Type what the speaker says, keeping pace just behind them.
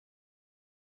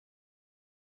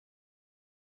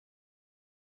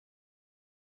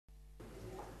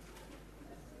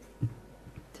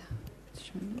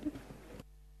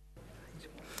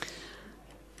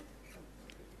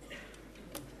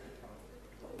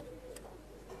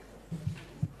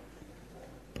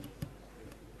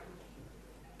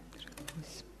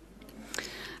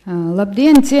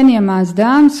Labdien, cienījamās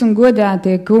dāmas un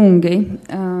godātie kungi!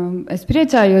 Es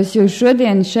priecājos jūs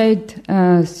šodien šeit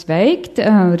sveikt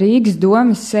Rīgas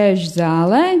Domes sēžu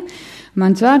zālē.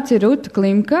 Mans vārds ir Ruta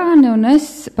Klimkāne un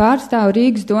es pārstāvu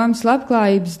Rīgas Domes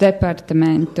labklājības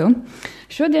departamentu.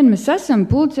 Šodien mēs esam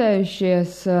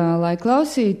pulcējušies, lai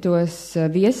klausītos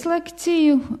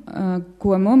vieslekciju,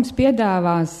 ko mums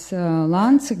piedāvās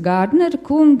Lansa Gārdnera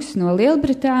kungs no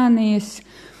Lielbritānijas,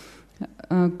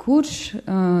 kurš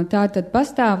tātad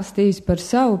pastāstīs par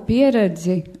savu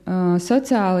pieredzi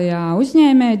sociālajā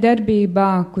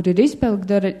uzņēmējdarbībā, kur ir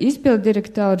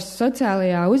izpilddirektors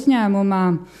sociālajā uzņēmumā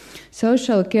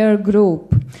Social Care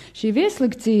Group. Šī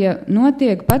vieslekcija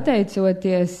notiek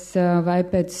pateicoties vai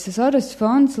pēc Sorosa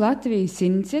fondas Latvijas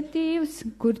iniciatīvas,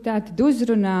 kur tātad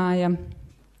uzrunāja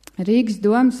Rīgas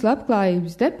Domes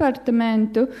labklājības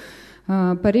departamentu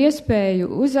par iespēju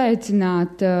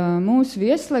uzaicināt mūsu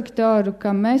vieslektoru,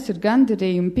 kam mēs ar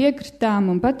gandarījumu piekritām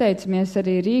un pateicamies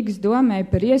arī Rīgas Domei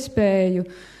par iespēju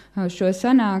šo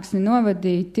sanāksmi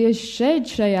novadīt tieši šeit,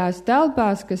 šajās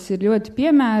telpās, kas ir ļoti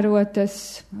piemērotas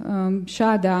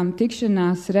šādām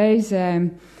tikšanās reizēm.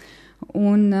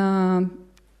 Un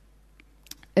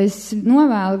es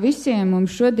novēlu visiem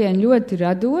mums šodien ļoti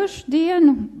radošu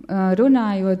dienu,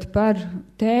 runājot par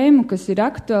tēmu, kas ir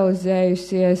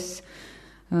aktualizējusies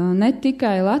ne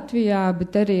tikai Latvijā,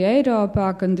 bet arī Eiropā,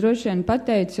 gan droši vien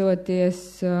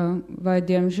pateicoties vai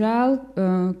diemžēl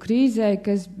krīzē,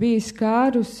 kas bija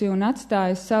skārusi un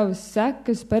atstāja savas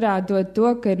sekas, parādot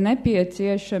to, ka ir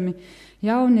nepieciešami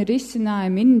jauni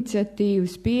risinājumi,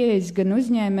 iniciatīvas, pieejas gan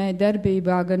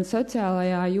uzņēmējdarbībā, gan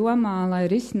sociālajā jomā, lai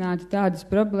risinātu tādas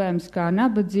problēmas kā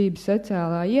nabadzība,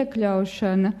 sociālā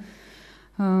iekļaušana,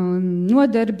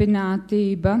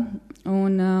 nodarbinātība.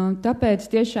 Un tāpēc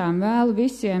tiešām vēlu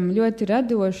visiem ļoti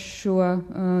radošu šo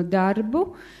darbu.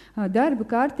 Darba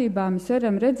kārtībā mēs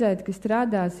varam redzēt, ka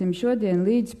strādāsim šodien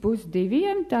līdz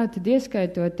 1:30, tātad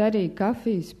ieskaitot arī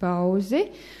kafijas pauzi.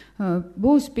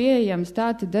 Būs pieejams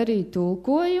tātad arī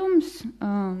tulkojums.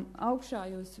 Augšā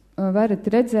jūs varat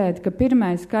redzēt, ka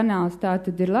pirmais kanāls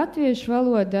tātad ir latviešu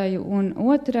valodai un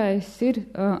otrais ir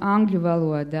angļu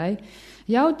valodai.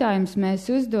 Jautājums mēs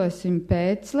uzdosim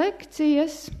pēc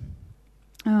lekcijas.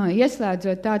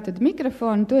 Ieslēdzot tātad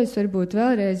mikrofonu, to es varbūt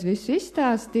vēlreiz visu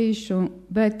izstāstīšu,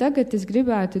 bet tagad es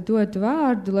gribētu dot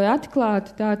vārdu, lai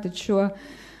atklātu tātad šo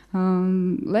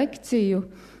lekciju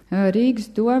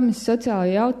Rīgas Domes sociālo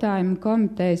jautājumu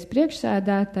komitejas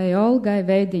priekšsēdētāji Olgai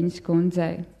Veidiņas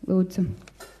kundzei. Lūdzu.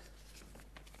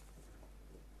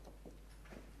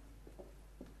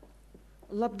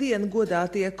 Labdien,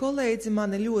 godātie kolēģi!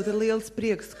 Man ir ļoti liels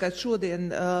prieks, ka šodien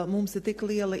mums ir tik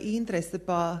liela interese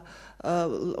par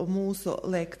mūsu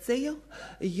lekciju,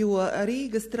 jo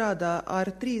Rīga strādā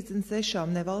ar 36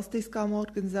 nevalstiskām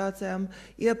organizācijām,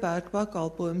 iepērk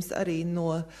pakalpojumus arī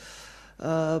no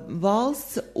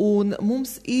valsts, un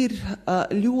mums ir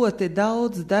ļoti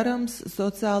daudz darams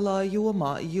sociālā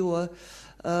jomā, jo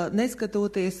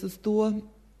neskatoties uz to,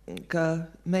 ka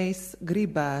mēs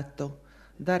gribētu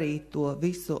darīt to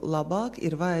visu labāk,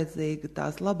 ir vajadzīga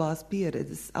tās labās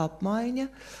pieredzes apmaiņa,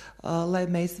 lai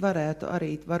mēs varētu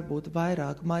arī varbūt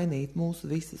vairāk mainīt mūsu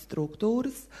visas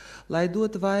struktūras, lai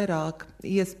dotu vairāk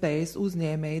iespējas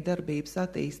uzņēmējdarbības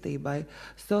attīstībai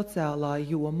sociālā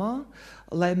jomā,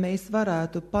 lai mēs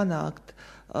varētu panākt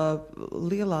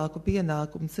lielāku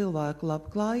pienākumu cilvēku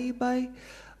labklājībai,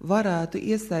 varētu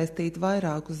iesaistīt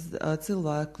vairākus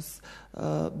cilvēkus,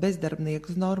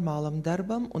 bezdarbniekus normālam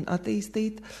darbam un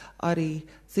attīstīt arī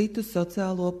citu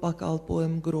sociālo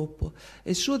pakalpojumu grupu.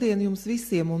 Es šodien jums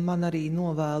visiem un man arī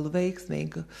novēlu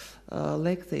veiksmīgu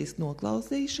lekcijas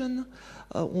noklausīšanu,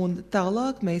 un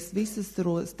tālāk mēs visi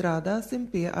strādāsim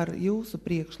ar jūsu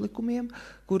priekšlikumiem,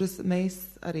 kurus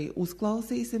mēs arī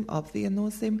uzklausīsim,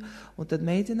 apvienosim, un tad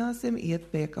mēģināsim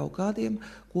iet pie kaut kādiem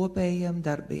kopējiem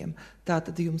darbiem.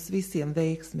 Tātad jums visiem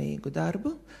veiksmīgu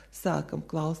darbu, sākam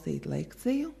klausīt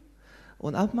lekciju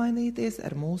un apmainīties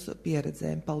ar mūsu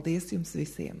pieredzēm. Paldies jums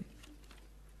visiem!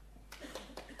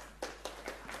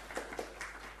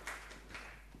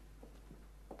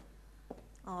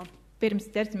 Pirms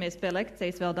ķersimies pie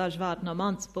lekcijas, vēl daži vārdi no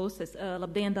manas puses.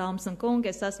 Labdien, dāmas un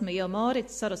kungi, es esmu Jomā,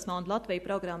 Sorosa fonda Latvija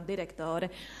programma direktore.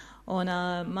 Un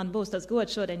man būs tas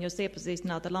gods šodien jūs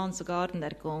iepazīstināt ar Lansu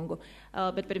Gārdneru kungu.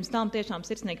 Bet pirms tam tiešām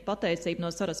sirsnīga pateicība no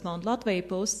Sorosa fonda Latvija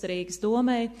puses Rīgas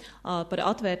Domei par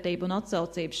atvērtību un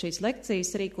atsaucību šīs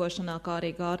lekcijas rīkošanā, kā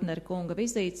arī Gārdnera kunga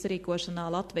vizītes rīkošanā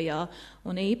Latvijā.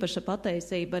 Un īpaša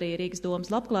pateicība arī Rīgas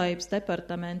Domes labklājības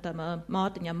departamentam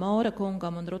Mārtiņam Mora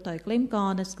kungam un Rutai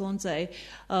Klimkānes kundzei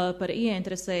par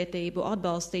ieinteresētību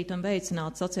atbalstīt un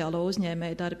veicināt sociālo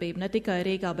uzņēmējdarbību ne tikai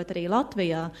Rīgā, bet arī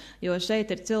Latvijā, jo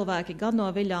šeit ir cilvēki gan no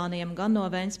Viļāniem, gan no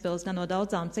Ventspils, gan no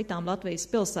daudzām citām Latvijas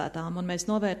pilsētām. Un mēs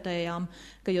novērtējām,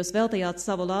 ka jūs veltījāt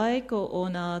savu laiku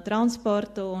un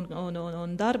transportu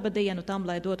un darba dienu tam,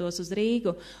 lai dotos uz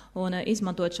Rīgu un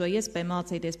izmantot šo iespēju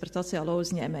mācīties par sociālo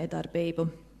uzņēmējdarbību.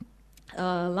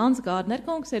 Lanss Gārdner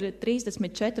kungs ir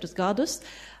 34 gadus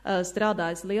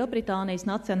strādājis Lielbritānijas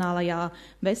Nacionālajā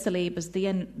veselības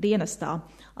dienestā.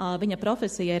 Viņa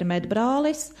profesija ir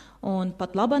medbrālis, un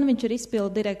pat laban viņš ir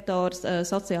izpilddirektors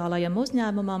sociālajam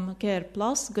uzņēmumam Care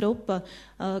Plus grupa,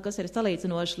 kas ir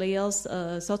salīdzinoši liels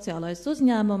sociālais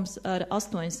uzņēmums ar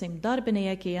 800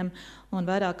 darbiniekiem un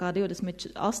vairāk kā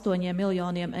 28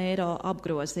 miljoniem eiro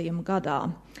apgrozījumu gadā.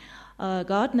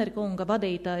 Gārdnera kunga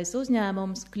vadītais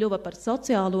uzņēmums kļuva par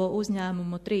sociālo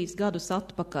uzņēmumu 3 gadus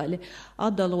atpakaļ,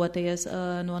 atdaloties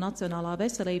no Nacionālā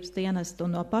veselības dienesta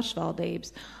un no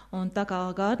pašvaldības. Un tā kā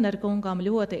Gārdnera kungam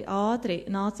ļoti ātri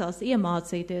nācās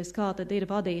iemācīties, kā tad ir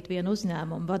vadīt vienu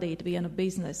uzņēmumu, vadīt vienu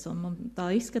biznesu, un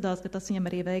tā izskatās, ka tas viņam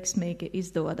arī veiksmīgi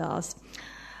izdodās.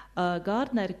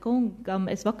 Gārdnera kungam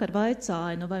es vakar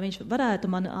vaicāju, vai viņš varētu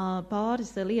man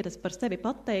pāris lietas par sevi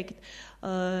pateikt,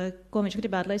 ko viņš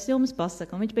gribētu, lai es jums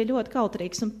pasaku. Un viņš bija ļoti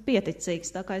kautrīgs un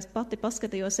pieticīgs, tā kā es pati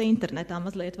paskatījos internetā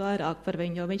mazliet vairāk par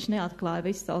viņu, jo viņš neatklāja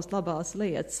visas savas labās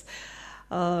lietas.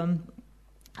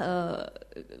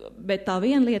 Bet tā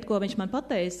viena lieta, ko viņš man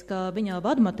pateica, ka viņa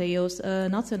vadmotīvs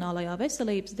Nacionālajā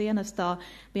veselības dienestā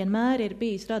vienmēr ir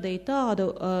bijis radīt tādu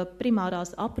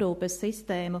primārās aprūpes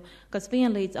sistēmu, kas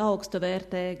vienlīdz augstu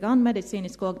vērtē gan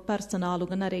medicīnisko personālu,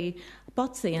 gan arī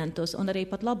pacientus, un arī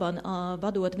pat labam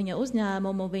vadot viņa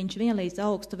uzņēmumu, viņš vienlīdz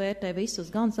augstu vērtē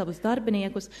visus, gan savus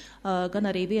darbiniekus,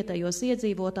 gan arī vietējos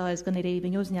iedzīvotājus, gan arī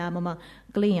viņa uzņēmuma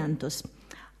klientus.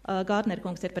 Gārdnera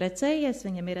kungs ir precējies,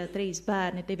 viņam ir 3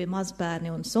 bērni, 2 mazbērni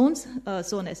un suns.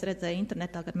 Suni es redzēju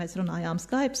internetā, kad mēs runājām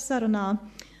Skype sarunā.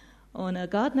 Un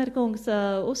Gārdnera kungs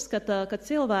uzskata, ka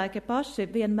cilvēki paši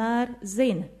vienmēr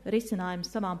zina risinājumus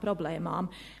savām problēmām,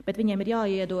 bet viņiem ir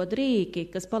jāiedod rīki,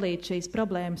 kas palīdz šīs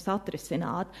problēmas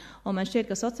atrisināt. Un man šķiet,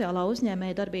 ka sociālā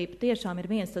uzņēmējdarbība tiešām ir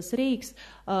viens tas rīks,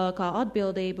 kā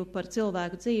atbildību par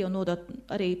cilvēku dzīvi un nodot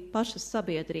arī pašas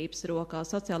sabiedrības rokā.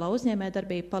 Sociālā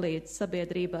uzņēmējdarbība palīdz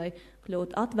sabiedrībai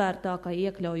kļūt atvērtākai,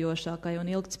 iekļaujošākai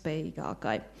un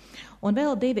ilgtspējīgākai. Un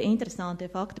vēl 2 interesanti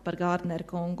fakti par Gārdnera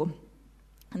kungu.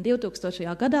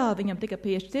 2000. gadā viņam tika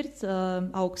piešķirts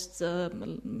augsts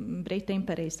Britu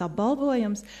impērijas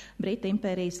apbalvojums, Britu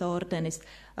impērijas ordenis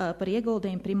par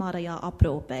ieguldījumu primārajā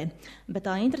aprūpē. Bet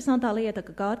tā interesantā lieta,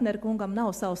 ka Gārdnera kungam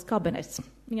nav savs kabinets.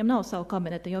 Viņam nav savu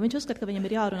kabinetu, jo viņš uzskata, ka viņam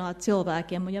ir jārunā ar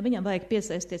cilvēkiem, un ja viņam vajag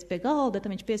piesēsties pie galda,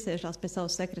 tad viņš piesēžās pie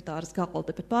savas sekretāras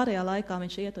galda, bet pārējā laikā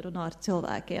viņš iet un runā ar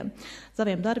cilvēkiem,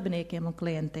 saviem darbiniekiem un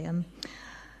klientiem.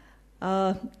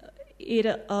 Ir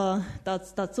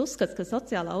tāds uzskats, ka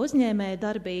sociālā uzņēmēja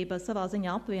darbība savā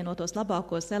ziņā apvieno tos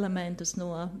labākos elementus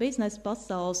no biznesa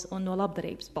pasaules un no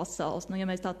labdarības pasaules. Ja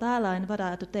mēs tā tēlaini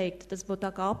varētu teikt, tas būtu tā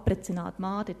kā aprecināt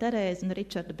māti Terēzi un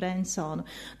Ričardu Brensonu.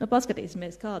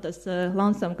 Paskatīsimies, kā tas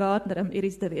Lansam Gārderam ir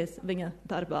izdevies viņa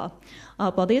darbā.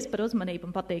 Paldies par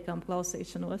uzmanību un patīkamu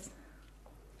klausīšanos.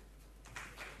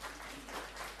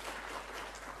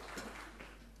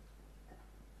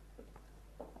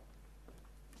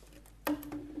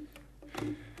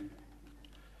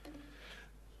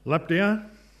 Labdien,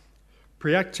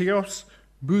 priekšos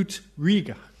būt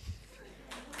Rīgā.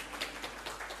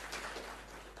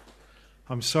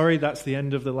 I'm sorry, that's the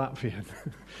end of the Latvian.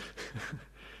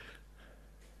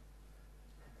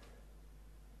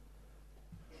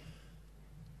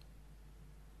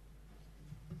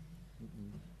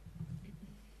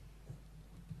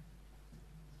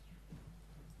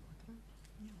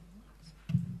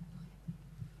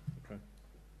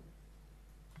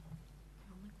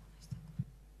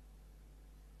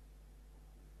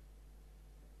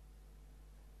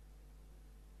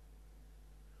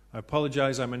 I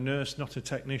apologise, I'm a nurse, not a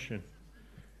technician.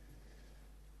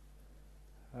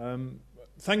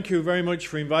 Thank you very much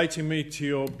for inviting me to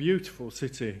your beautiful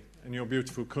city and your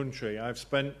beautiful country. I've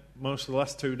spent most of the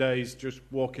last 2 days just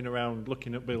walking around,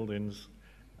 looking at buildings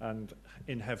and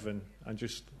in heaven, and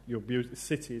just your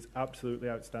city is absolutely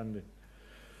outstanding.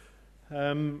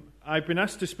 I've been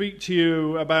asked to speak to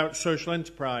you about social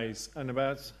enterprise and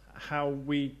about how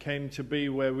we came to be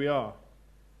where we are.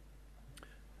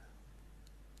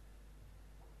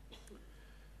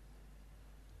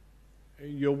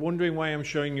 You're wondering why I'm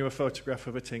showing you a photograph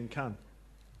of a tin can.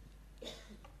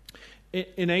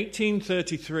 In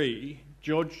 1833,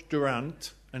 George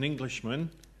Durant, an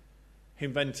Englishman,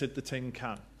 invented the tin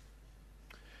can.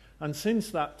 And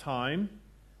since that time,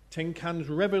 tin cans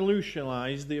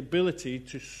revolutionised the ability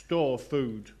to store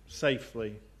food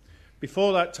safely.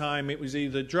 Before that time, it was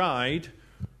either dried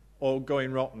or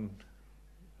going rotten.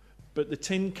 But the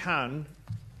tin can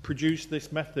produced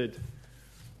this method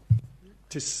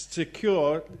to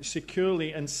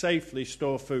securely and safely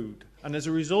store food. And as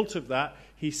a result of that,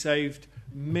 he saved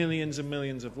millions and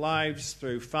millions of lives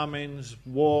through famines,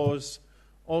 wars,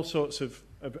 all sorts of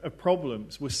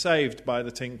problems were saved by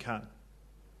the tin can.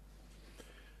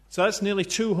 So that's nearly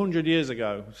 200 years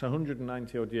ago, so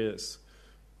 190 odd years.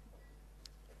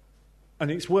 And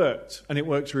it's worked, and it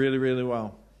works really, really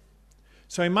well.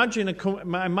 So imagine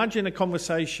a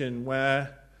conversation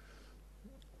where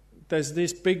there's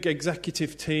this big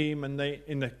executive team, and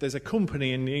there's a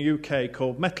company in the UK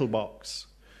called Metalbox,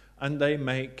 and they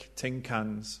make tin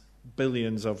cans,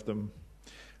 billions of them.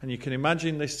 And you can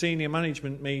imagine this senior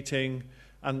management meeting,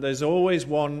 and there's always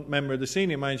one member of the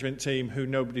senior management team who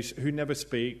never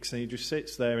speaks, and he just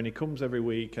sits there, and he comes every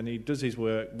week, and he does his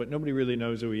work, but nobody really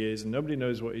knows who he is, and nobody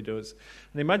knows what he does.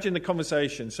 And imagine the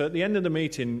conversation. So at the end of the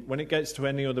meeting, when it gets to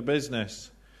any other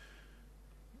business,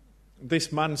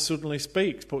 this man suddenly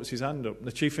speaks, puts his hand up.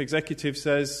 The chief executive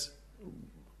says,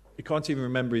 he can't even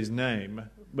remember his name,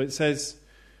 but says,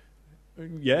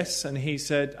 yes, and he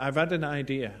said, I've had an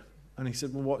idea. And he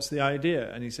said, well, what's the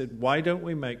idea? And he said, why don't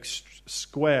we make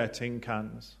square tin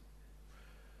cans?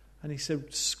 And he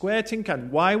said, square tin can?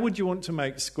 Why would you want to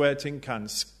make square tin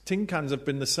cans? Tin cans have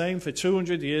been the same for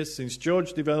 200 years since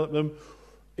George developed them.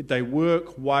 They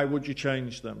work. Why would you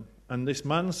change them? And this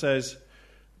man says,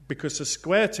 because a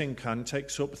square tin can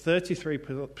takes up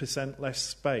 33% less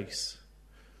space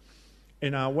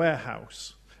in our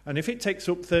warehouse. And if it takes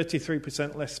up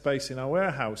 33% less space in our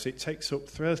warehouse, it takes up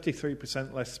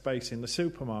 33% less space in the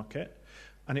supermarket,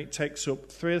 and it takes up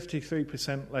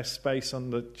 33% less space on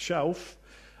the shelf,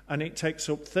 and it takes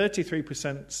up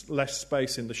 33% less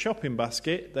space in the shopping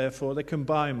basket, therefore they can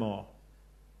buy more.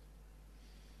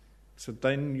 So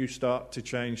then you start to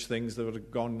change things that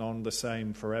have gone on the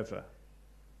same forever.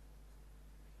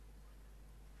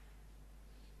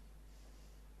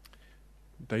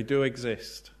 They do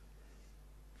exist.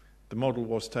 The model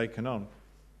was taken on.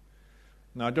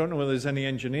 Now, I don't know whether there's any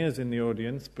engineers in the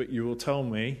audience, but you will tell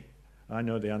me, I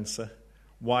know the answer,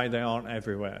 why they aren't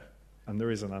everywhere. And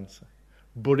there is an answer.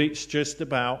 But it's just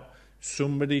about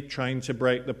somebody trying to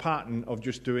break the pattern of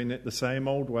just doing it the same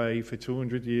old way for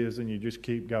 200 years and you just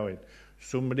keep going.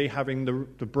 Somebody having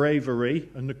the bravery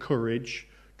and the courage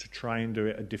to try and do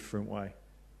it a different way.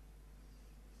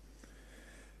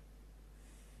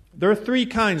 There are three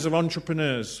kinds of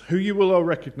entrepreneurs who you will all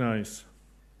recognise.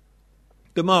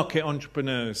 The market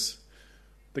entrepreneurs.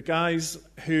 The guys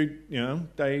who,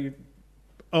 they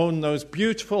own those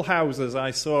beautiful houses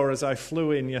I saw as I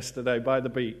flew in yesterday by the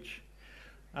beach.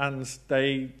 And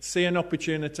they see an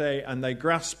opportunity and they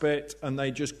grasp it and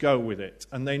they just go with it.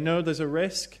 And they know there's a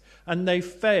risk and they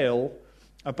fail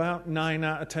about 9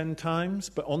 out of 10 times.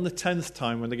 But on the 10th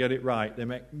time when they get it right, they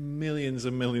make millions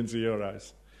and millions of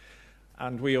euros.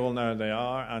 And we all know they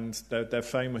are, and they're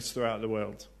famous throughout the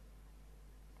world.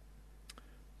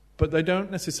 But they don't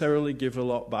necessarily give a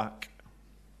lot back.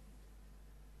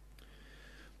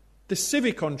 The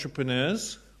civic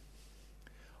entrepreneurs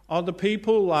are the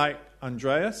people like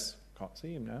Andreas, can't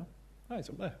see him now, he's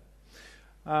up there,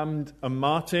 and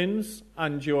Martins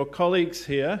and your colleagues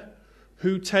here,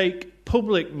 who take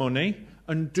public money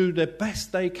and do the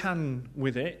best they can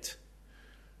with it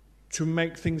to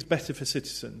make things better for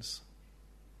citizens.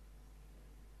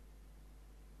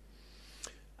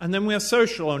 And then we have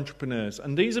social entrepreneurs,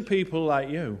 and these are people like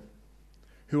you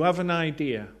who have an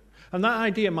idea. And that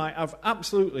idea might have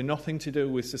absolutely nothing to do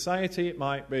with society. It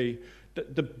might be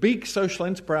the big social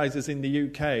enterprises in the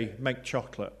UK make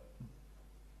chocolate.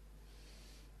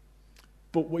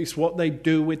 But it's what they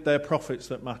do with their profits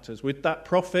that matters. With that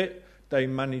profit, they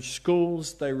manage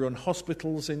schools, they run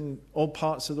hospitals in all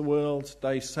parts of the world,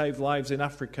 they save lives in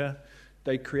Africa,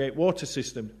 they create water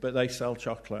systems, but they sell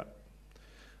chocolate.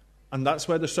 And that's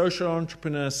where the social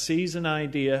entrepreneur sees an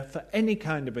idea for any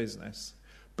kind of business,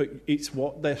 but it's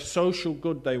what their social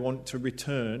good they want to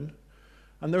return.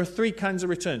 And there are three kinds of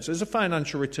returns. There's a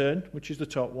financial return, which is the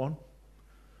top one.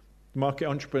 The market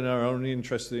entrepreneur are only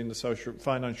interested in the social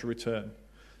financial return.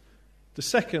 The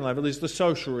second level is the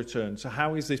social return. So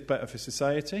how is this better for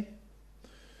society?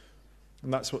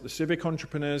 And that's what the civic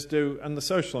entrepreneurs do and the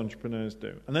social entrepreneurs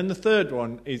do. And then the third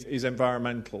one is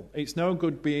environmental. It's no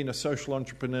good being a social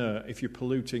entrepreneur if you're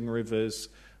polluting rivers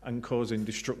and causing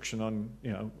destruction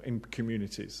in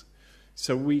communities.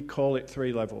 So we call it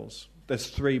 3 levels. There's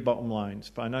 3 bottom lines: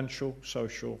 financial,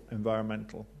 social,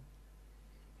 environmental.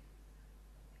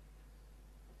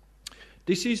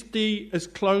 This is as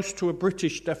close to a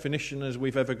British definition as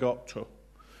we've ever got to.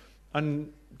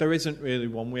 And there isn't really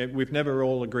one. We've never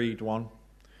all agreed one.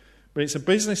 But it's a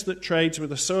business that trades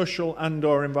with a social and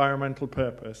or environmental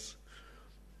purpose.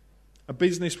 A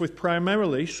business with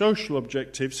primarily social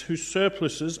objectives whose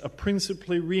surpluses are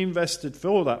principally reinvested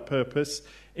for that purpose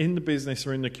in the business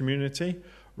or in the community,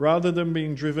 rather than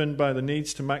being driven by the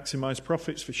needs to maximise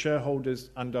profits for shareholders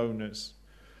and owners.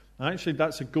 Actually,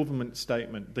 that's a government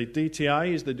statement. The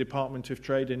DTI is the Department of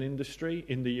Trade and Industry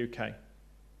in the UK.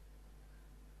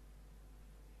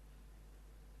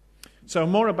 So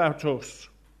more about us.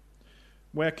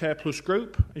 We're Care Plus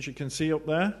Group, as you can see up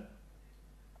there.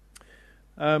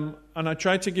 And I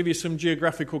tried to give you some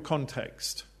geographical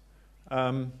context.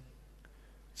 So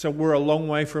we're a long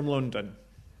way from London,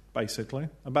 basically.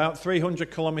 About 300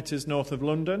 kilometres north of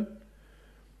London.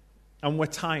 And we're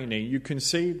tiny. You can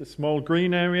see the small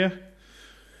green area.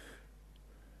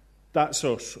 That's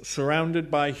us,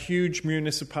 surrounded by huge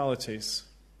municipalities.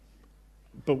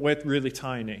 But we're really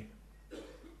tiny.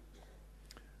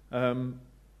 And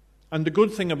the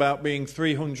good thing about being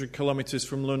 300 kilometres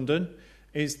from London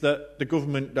is that the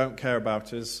government don't care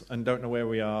about us and don't know where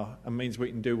we are, and means we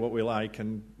can do what we like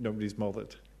and nobody's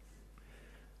bothered.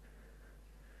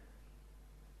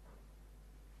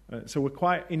 So we're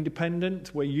quite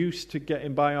independent. We're used to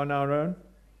getting by on our own.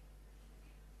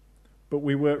 But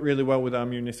we work really well with our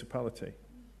municipality.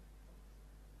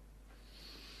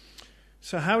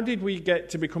 So how did we get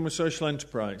to become a social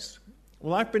enterprise?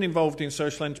 Well, I've been involved in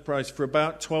social enterprise for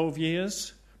about 12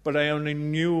 years, but I only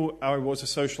knew I was a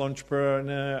social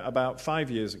entrepreneur about 5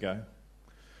 years ago.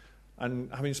 And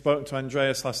having spoken to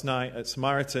Andreas last night at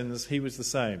Samaritans, he was the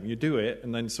same. You do it,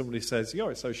 and then somebody says,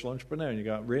 "You're a social entrepreneur," and you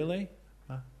go, "Really?"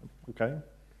 Okay.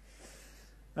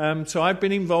 So I've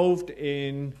been involved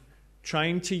in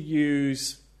trying to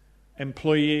use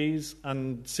employees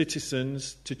and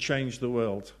citizens to change the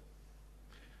world.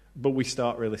 But we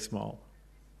start really small.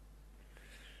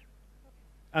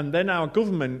 And then our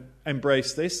government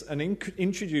embraced this and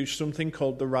introduced something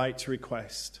called the right to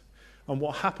request. And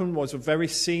what happened was a very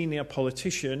senior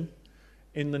politician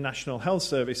in the National Health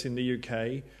Service in the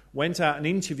UK went out and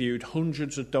interviewed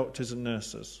hundreds of doctors and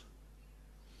nurses.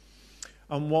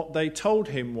 And what they told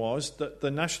him was that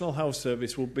the National Health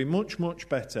Service would be much, much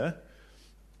better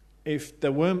if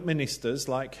there weren't ministers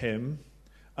like him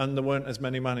and there weren't as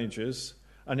many managers,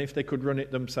 and if they could run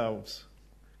it themselves,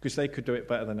 because they could do it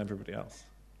better than everybody else.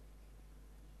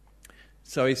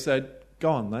 So he said,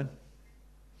 "Go on then."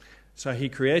 So he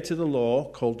created a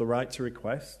law called the right to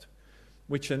request,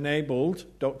 which enabled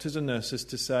doctors and nurses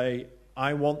to say,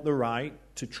 "I want the right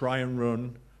to try and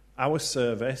run our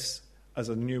service as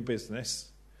a new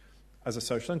business, as a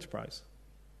social enterprise."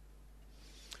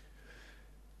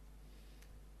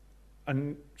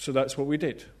 And so that's what we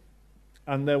did.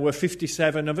 And there were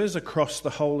 57 of us across the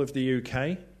whole of the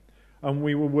UK, and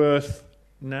we were worth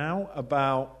now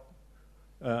about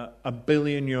 €1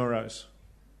 billion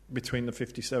between the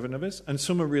 57 of us. And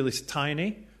some are really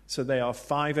tiny, so they are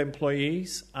 5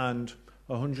 employees and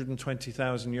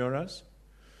 €120,000.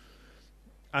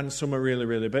 And some are really,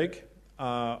 really big.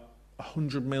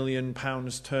 £100 million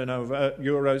turnover,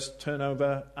 euros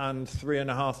turnover, and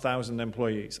 3,500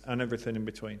 employees, and everything in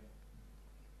between.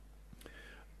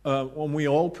 And we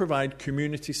all provide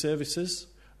community services,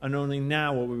 and only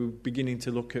now are we beginning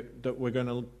to look at that we're going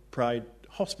to provide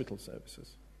hospital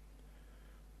services.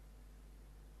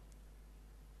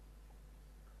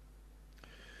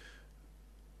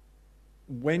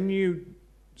 When you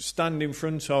stand in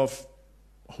front of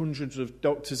hundreds of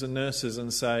doctors and nurses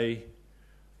and say,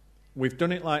 "We've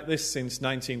done it like this since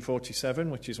 1947,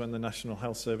 which is when the National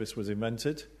Health Service was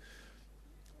invented,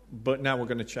 but now we're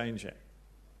going to change it.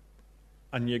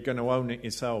 And you're going to own it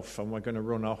yourself, and we're going to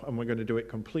run off, and we're going to do it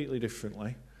completely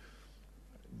differently,"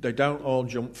 they don't all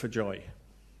jump for joy.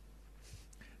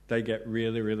 They get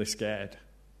really, really scared.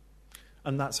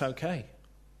 And that's okay.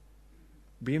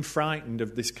 Being frightened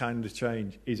of this kind of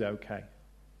change is okay.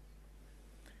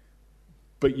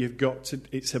 But you've got to,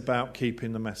 it's about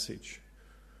keeping the message.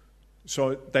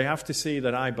 So they have to see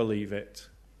that I believe it,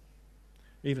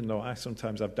 even though I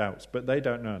sometimes have doubts, but they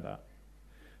don't know that.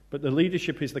 But the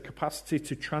leadership is the capacity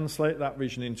to translate that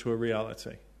vision into a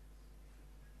reality.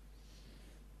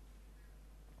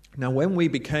 Now, when we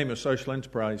became a social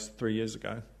enterprise 3 years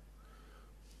ago,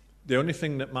 the only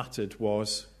thing that mattered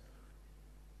was,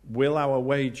 will our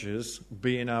wages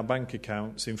be in our bank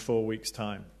accounts in 4 weeks'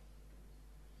 time?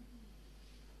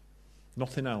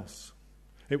 Nothing else.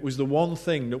 It was the one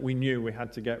thing that we knew we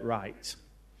had to get right.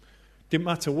 Didn't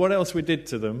matter what else we did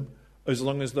to them, as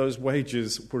long as those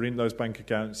wages were in those bank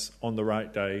accounts on the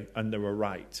right day and they were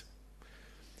right.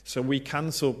 So we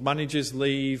cancelled managers'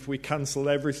 leave, we cancelled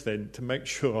everything to make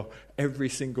sure every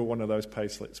single one of those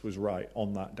payslips was right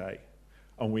on that day.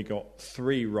 And we got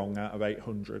 3 wrong out of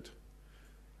 800.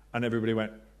 And everybody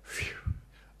went, phew.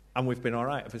 And we've been all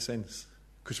right ever since,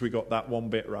 because we got that one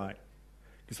bit right.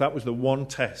 Because that was the one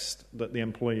test that the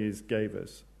employees gave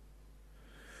us.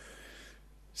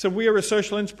 So we are a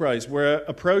social enterprise. We're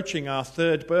approaching our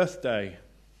 3rd birthday.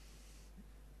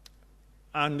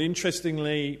 And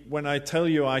interestingly, when I tell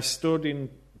you I stood in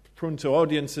front of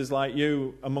audiences like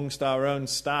you, amongst our own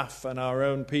staff and our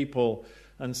own people,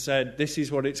 and said, this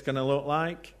is what it's going to look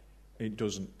like, it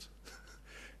doesn't.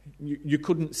 You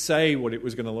couldn't say what it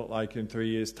was going to look like in 3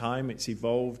 years' time. It's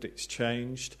evolved, it's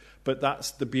changed. But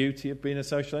that's the beauty of being a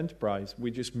social enterprise.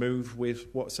 We just move with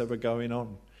what's ever going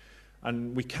on.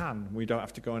 And we don't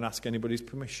have to go and ask anybody's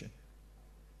permission.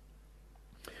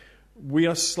 We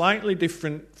are slightly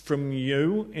different from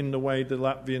you in the way the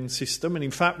Latvian system, and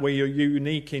in fact we are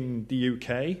unique in the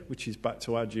UK, which is back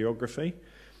to our geography,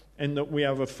 in that we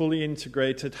have a fully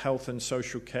integrated health and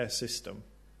social care system.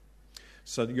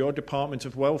 So your Department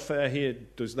of Welfare here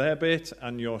does their bit,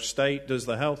 and your state does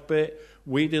the health bit.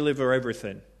 We deliver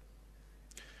everything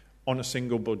on a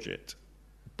single budget,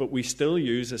 but we still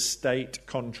use a state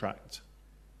contract.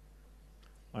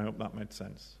 I hope that made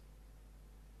sense.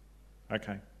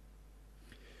 Okay.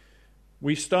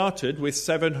 We started with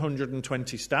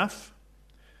 720 staff.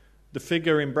 The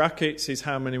figure in brackets is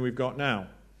how many we've got now.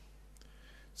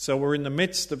 So we're in the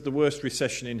midst of the worst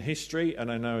recession in history,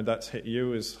 and I know that's hit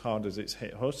you as hard as it's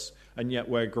hit us, and yet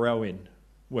we're growing.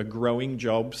 We're growing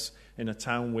jobs in a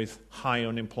town with high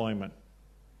unemployment.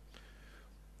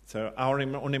 So our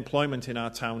unemployment in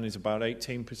our town is about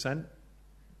 18%.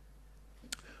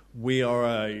 We are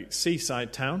a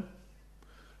seaside town,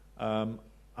 and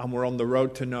we're on the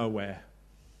road to nowhere.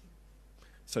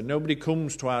 So nobody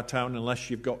comes to our town unless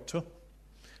you've got to.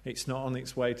 It's not on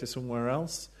its way to somewhere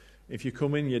else. If you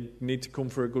come in, you need to come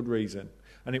for a good reason.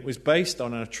 And it was based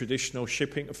on a traditional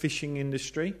fishing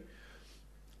industry.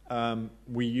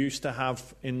 We used to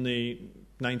have, in the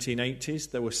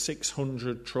 1980s, there were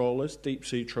 600 trawlers,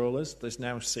 deep-sea trawlers. There's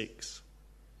now 6.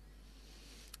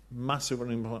 Massive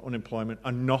unemployment,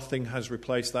 and nothing has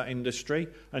replaced that industry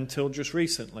until just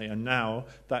recently. And now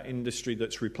that industry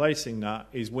that's replacing that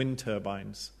is wind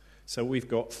turbines. So we've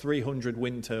got 300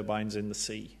 wind turbines in the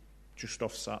sea, just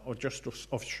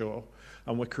offshore,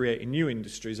 and we're creating new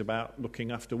industries about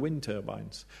looking after wind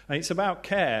turbines. And it's about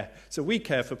care. So we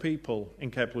care for people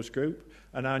in Care Plus Group,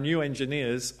 and our new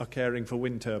engineers are caring for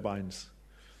wind turbines,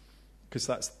 because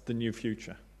that's the new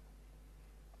future.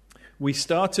 We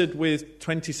started with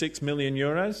 26 million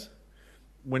euros.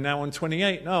 We're now on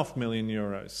 28.5 million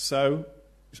euros. So,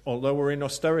 although we're in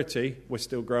austerity, we're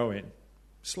still growing.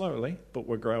 Slowly, but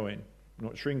we're growing,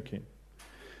 not shrinking.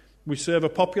 We serve a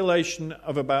population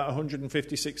of about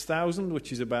 156,000,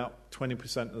 which is about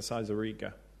 20% of the size of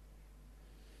Riga.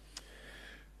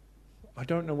 I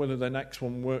don't know whether the next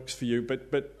one works for you,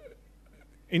 but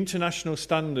international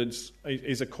standards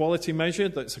is a quality measure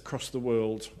that's across the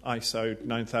world. ISO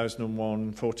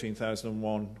 9001,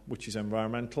 14001, which is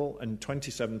environmental, and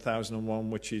 27001,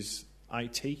 which is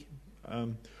IT.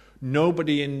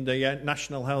 Nobody in the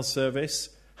National Health Service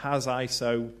has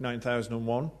ISO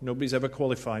 9001. Nobody's ever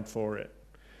qualified for it.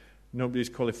 Nobody's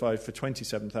qualified for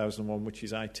 27001, which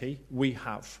is IT. We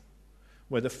have.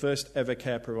 We're the first ever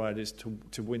care providers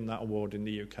to win that award in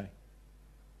the UK.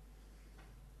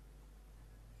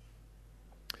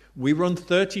 We run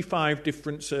 35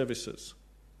 different services.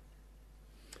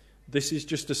 This is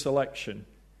just a selection.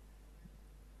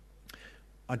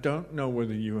 I don't know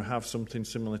whether you have something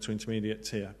similar to intermediate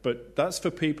tier, but that's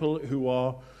for people who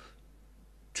are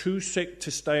too sick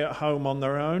to stay at home on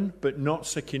their own, but not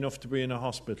sick enough to be in a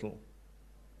hospital.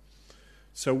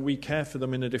 So we care for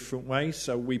them in a different way.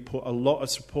 So we put a lot of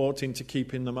support into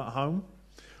keeping them at home.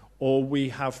 Or we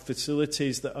have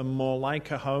facilities that are more like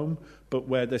a home, but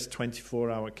where there's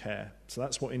 24-hour care. So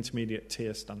that's what intermediate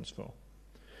tier stands for.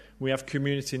 We have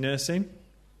community nursing.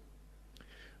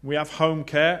 We have home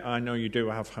care. I know you do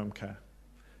have home care.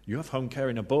 You have home care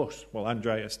in a bus. Well,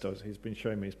 Andreas does. He's been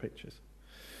showing me his pictures.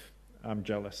 I'm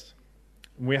jealous.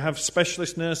 We have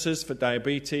specialist nurses for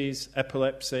diabetes,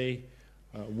 epilepsy,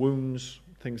 wounds,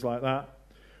 things like that.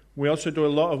 We also do a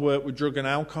lot of work with drug and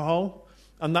alcohol,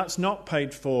 and that's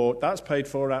paid for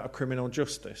out of criminal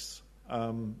justice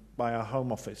by our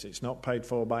Home Office. It's not paid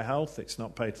for by health, it's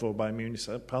not paid for by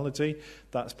municipality,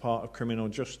 that's part of criminal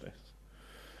justice.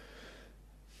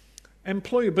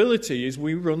 Employability is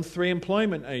we run 3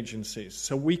 employment agencies,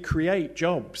 so we create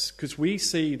jobs because we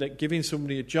see that giving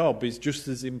somebody a job is just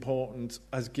as important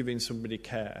as giving somebody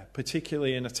care,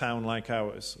 particularly in a town like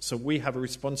ours. So we have a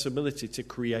responsibility to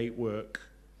create work,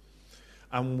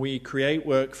 and we create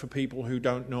work for people who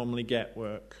don't normally get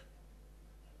work.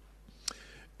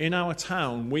 In our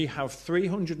town, we have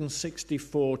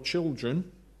 364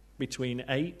 children between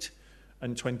 8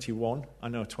 and 21. I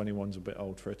know 21's a bit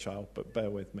old for a child, but bear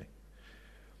with me.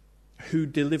 Who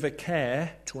deliver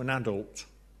care to an adult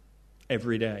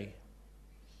every day.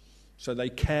 So they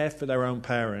care for their own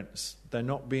parents. They're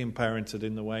not being parented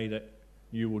in the way that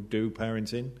you would do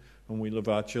parenting, and we love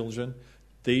our children.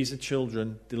 These are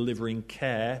children delivering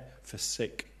care for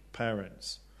sick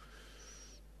parents.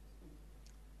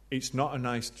 It's not a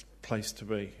nice place to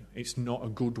be. It's not a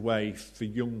good way for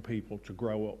young people to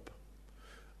grow up.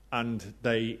 And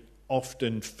they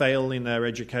often fail in their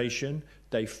education.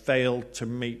 They fail to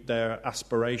meet their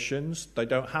aspirations. They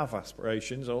don't have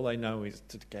aspirations. All they know is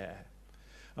to care.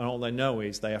 And all they know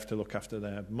is they have to look after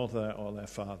their mother or their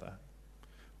father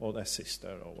or their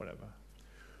sister or whatever.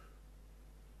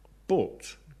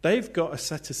 But they've got a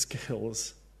set of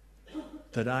skills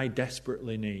that I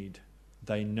desperately need.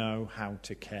 They know how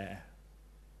to care.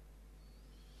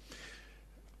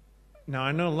 Now,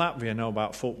 I know Latvia know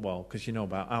about football because you know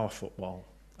about our football.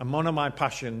 And one of my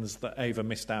passions that Ava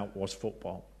missed out was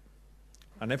football.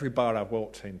 And every bar I've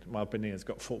walked in while I've been here has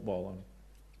got football on.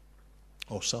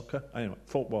 Or soccer. Anyway,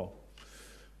 football.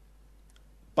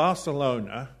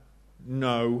 Barcelona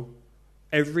know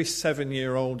every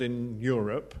 7-year-old in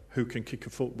Europe who can kick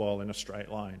a football in a straight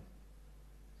line.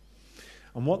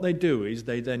 And what they do is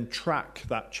they then track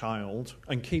that child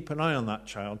and keep an eye on that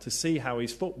child to see how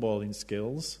his footballing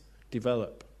skills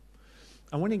develop.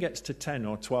 And when he gets to 10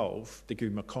 or 12, they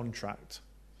give him a contract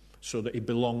so that he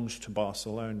belongs to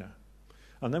Barcelona.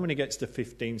 And then when he gets to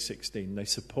 15, 16, they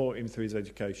support him through his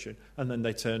education, and then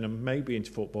they turn him maybe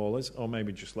into footballers or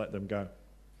maybe just let them go.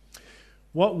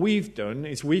 What we've done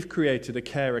is we've created a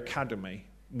care academy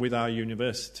with our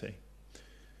university.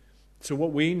 So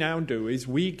what we now do is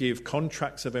we give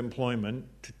contracts of employment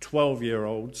to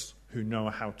 12-year-olds who know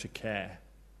how to care.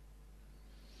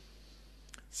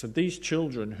 So these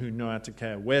children who know how to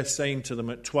care, we're saying to them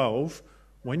at 12,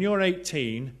 when you're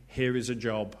 18, here is a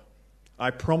job. I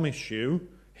promise you,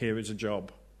 here is a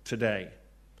job today.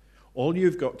 All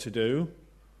you've got to do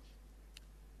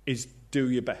is do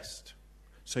your best.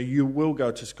 So you will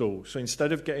go to school. So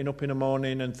instead of getting up in the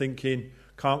morning and thinking,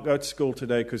 can't go to school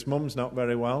today because mum's not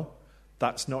very well,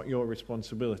 that's not your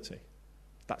responsibility.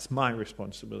 That's my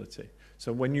responsibility.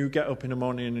 So when you get up in the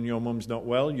morning and your mum's not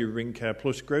well, you ring Care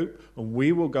Plus group and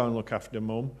we will go and look after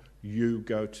mum. You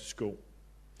go to school.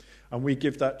 And we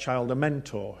give that child a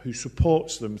mentor who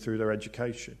supports them through their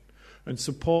education and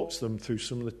supports them through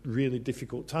some of the really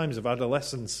difficult times of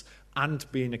adolescence and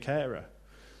being a carer.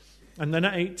 And then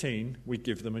at 18, we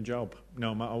give them a job,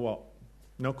 no matter what.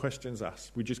 No questions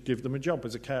asked. We just give them a job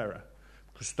as a carer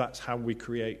because that's how we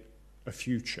create a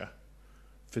future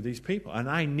for these people. And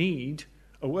I need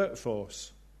a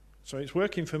workforce. So it's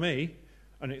working for me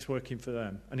and it's working for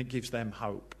them and it gives them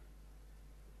hope.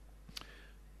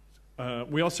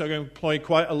 We also employ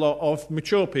quite a lot of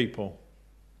mature people.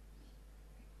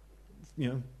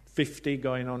 50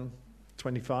 going on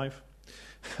 25,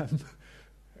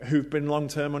 who've been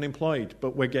long-term unemployed,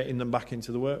 but we're getting them back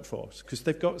into the workforce because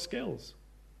they've got skills.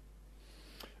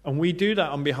 And we do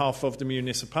that on behalf of the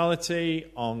municipality,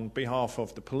 on behalf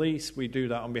of the police. We do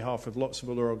that on behalf of lots of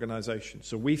other organisations.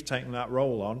 So we've taken that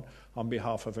role on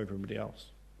behalf of everybody else.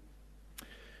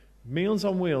 Meals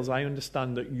on Wheels, I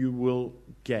understand that you will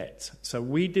get. So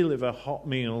we deliver hot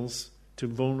meals to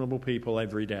vulnerable people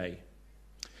every day.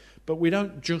 But we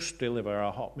don't just deliver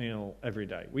a hot meal every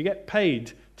day. We get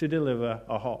paid to deliver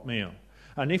a hot meal.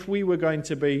 And if we were going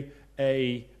to be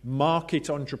a market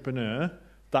entrepreneur,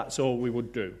 that's all we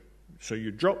would do. So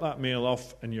you drop that meal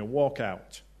off and you walk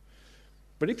out.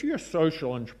 But if you're a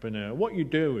social entrepreneur, what you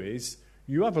do is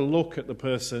you have a look at the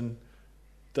person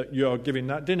that you're giving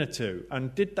that dinner to.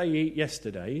 And did they eat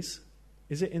yesterday's?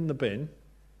 Is it in the bin?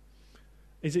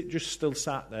 Is it just still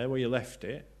sat there where you left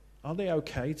it? Are they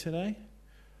okay today?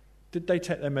 Did they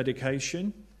take their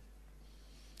medication?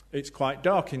 It's quite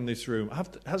dark in this room.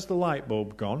 Has the light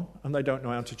bulb gone? And they don't know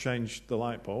how to change the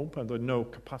light bulb, and there's no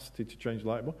capacity to change the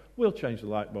light bulb. We'll change the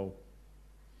light bulb.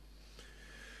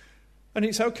 And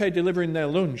it's okay delivering their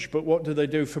lunch, but what do they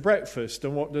do for breakfast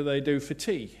and what do they do for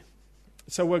tea?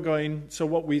 So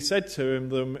what we said to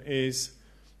them is,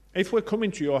 if we're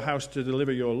coming to your house to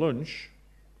deliver your lunch,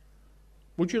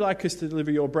 would you like us to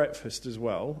deliver your breakfast as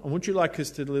well? And would you like us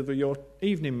to deliver your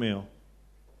evening meal?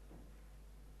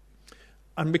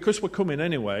 And because we're coming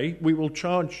anyway, we will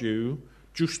charge you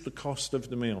just the cost of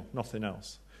the meal, nothing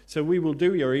else. So we will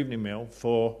do your evening meal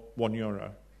for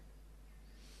 €1.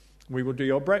 We will do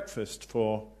your breakfast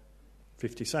for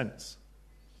 50 cents.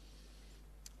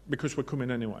 Because we're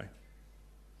coming anyway.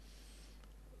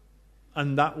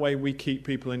 And that way we keep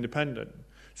people independent.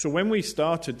 So when we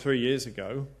started 3 years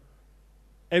ago,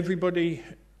 every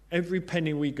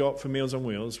penny we got for Meals on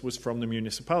Wheels was from the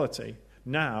municipality.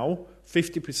 Now,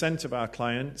 50% of our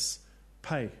clients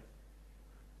pay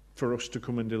for us to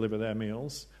come and deliver their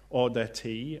meals, or their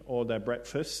tea, or their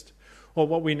breakfast. Or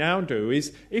what we now do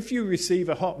is, if you receive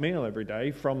a hot meal every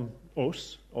day from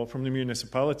us, or from the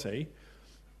municipality,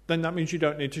 then that means you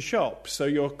don't need to shop, so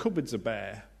your cupboards are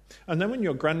bare. And then when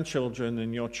your grandchildren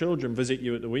and your children visit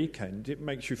you at the weekend, it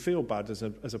makes you feel bad as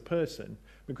a person,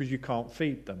 because you can't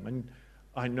feed them. And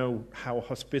I know how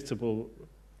hospitable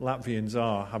Latvians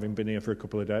are, having been here for a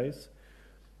couple of days.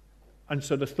 And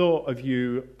so the thought of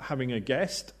you having a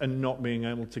guest and not being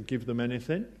able to give them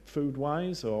anything,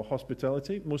 food-wise or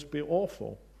hospitality, must be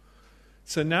awful.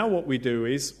 So now what we do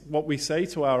is, what we say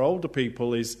to our older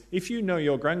people is, if you know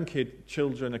your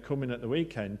grandchildren are coming at the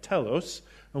weekend, tell us,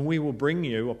 and we will bring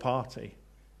you a party.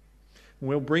 And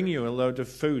we'll bring you a load of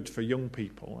food for young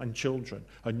people and children,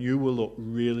 and you will look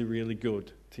really, really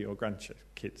good to your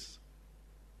grandkids.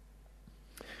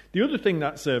 The other thing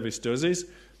that service does is,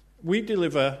 we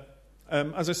deliver,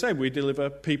 as I say, we deliver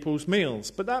people's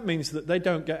meals, but that means that they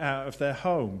don't get out of their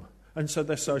home, and so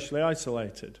they're socially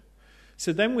isolated.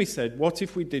 So then we said, what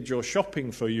if we did your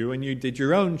shopping for you and you did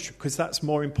your own, because that's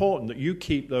more important, that you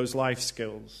keep those life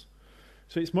skills.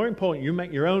 So it's more important you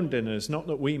make your own dinners, not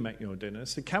that we make your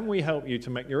dinners. So can we help you to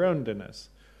make your own dinners?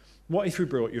 What if we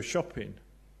brought you shopping?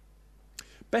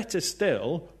 Better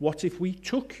still, what if we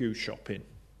took you shopping?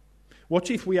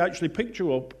 What if we actually picked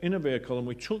you up in a vehicle and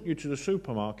we took you to the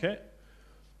supermarket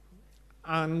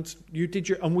and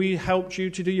we helped you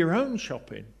to do your own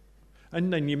shopping?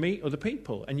 And then you meet other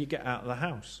people and you get out of the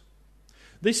house.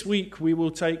 This week we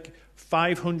will take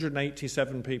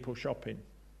 587 people shopping.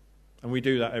 And we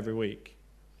do that every week.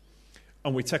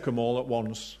 And we take them all at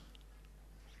once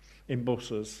in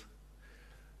buses.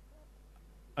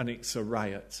 And it's a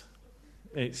riot.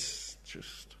 It's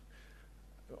just...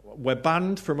 We're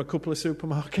banned from a couple of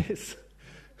supermarkets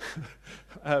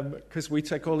because we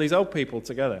take all these old people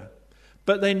together.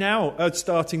 But they now are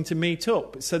starting to meet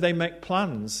up. So they make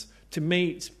plans to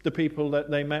meet the people that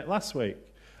they met last week.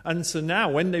 And so now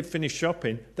when they've finished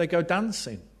shopping, they go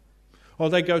dancing. Or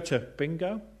they go to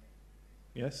bingo.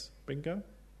 Yes, bingo?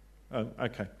 Oh,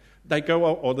 okay. They go,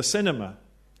 or the cinema.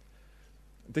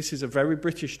 This is a very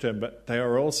British term, but they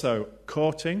are also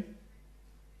courting.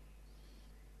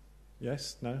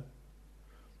 Yes, no?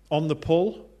 On the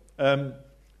pull.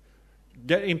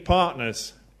 Getting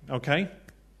partners, okay?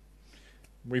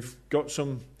 We've got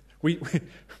some...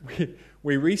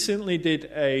 We recently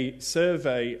did a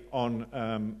survey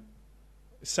on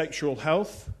sexual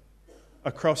health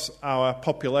across our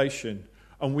population,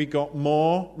 and we got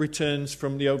more returns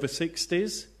from the over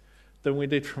 60s than we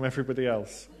did from everybody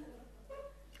else.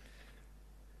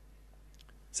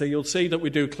 So you'll see that we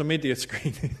do chlamydia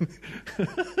screening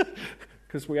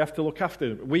because we have to look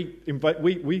after them.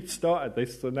 We started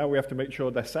this, so now we have to make sure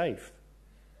they're safe.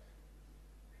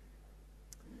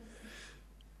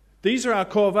 These are our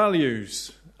core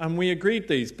values, and we agreed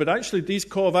these, but actually these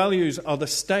core values are the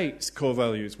state's core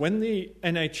values. When the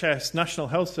NHS, National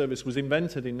Health Service, was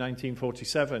invented in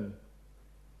 1947,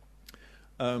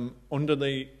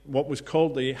 under what was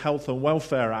called the Health and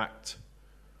Welfare Act,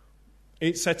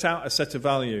 it set out a set of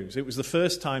values. It was the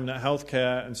first time that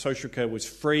healthcare and social care was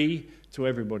free to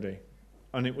everybody,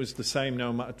 and it was the same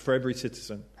no matter for every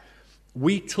citizen.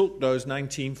 We took those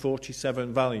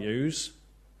 1947 values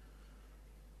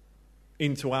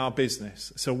into our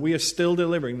business. So we are still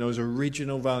delivering those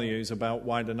original values about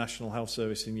why the National Health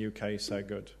Service in the UK is so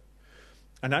good.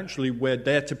 And actually, we're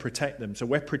there to protect them. So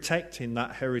we're protecting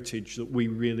that heritage that we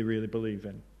really, really believe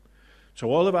in.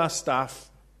 So all of our staff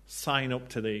sign up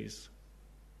to these.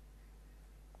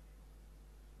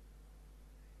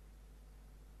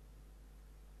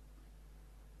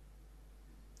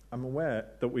 I'm aware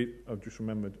that I've just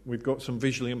remembered, we've got some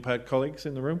visually impaired colleagues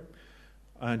in the room.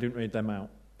 I didn't read them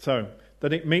out. So,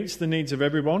 that it meets the needs of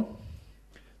everyone,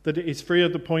 that it is free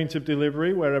at the point of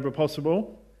delivery wherever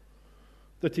possible,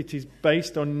 that it is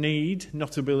based on need,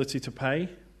 not ability to pay,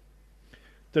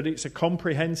 that it's a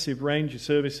comprehensive range of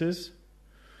services,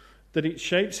 that it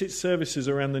shapes its services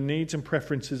around the needs and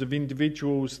preferences of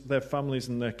individuals, their families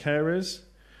and their carers,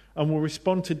 and will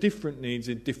respond to different needs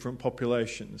in different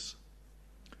populations.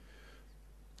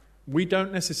 We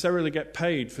don't necessarily get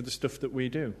paid for the stuff that we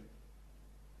do.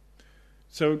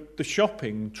 So the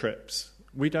shopping trips,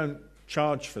 we don't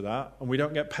charge for that, and we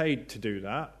don't get paid to do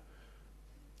that.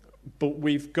 But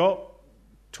we've got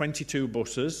 22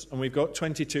 buses, and we've got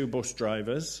 22 bus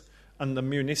drivers, and the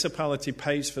municipality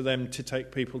pays for them to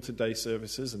take people to day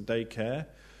services and daycare.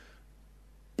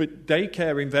 But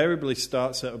daycare invariably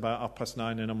starts at about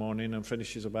 9:30 in the morning and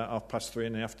finishes about 3:30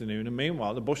 in the afternoon, and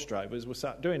meanwhile the bus drivers were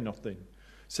sat doing nothing.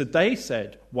 So they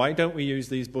said, why don't we use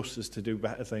these buses to do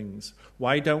better things?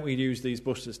 Why don't we use these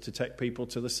buses to take people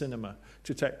to the cinema,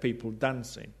 to take people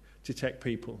dancing, to take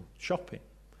people shopping?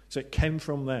 So it came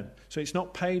from them. So it's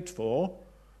not paid for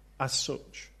as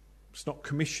such. It's not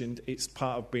commissioned. It's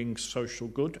part of being social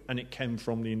good, and it came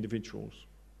from the individuals.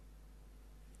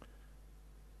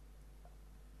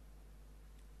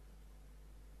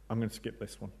 I'm going to skip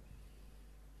this one.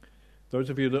 Those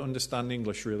of you that understand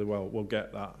English really well will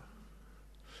get that.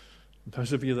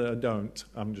 Those of you that don't,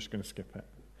 I'm just going to skip it.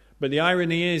 But the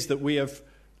irony is that we have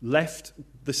left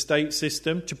the state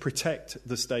system to protect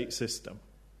the state system.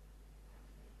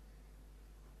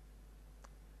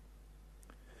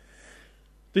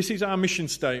 This is our mission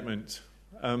statement.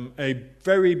 A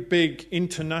very big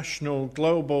international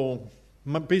global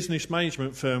business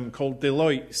management firm called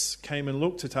Deloitte came and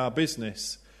looked at our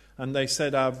business, and they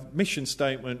said our mission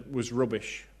statement was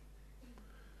rubbish.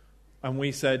 And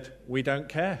we said, we don't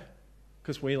care,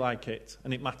 because we like it,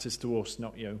 and it matters to us,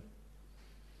 not you.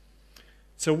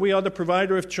 So we are the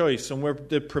provider of choice, and we're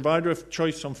the provider of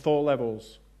choice on 4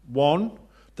 levels. 1,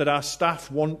 that our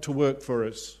staff want to work for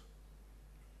us.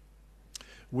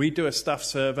 We do a staff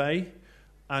survey,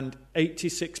 and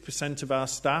 86% of our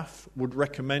staff would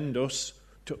recommend us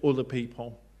to other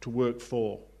people to work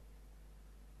for.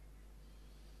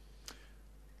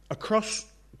 Across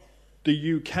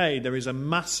the UK, there is a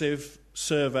massive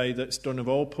survey that's done of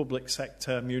all public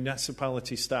sector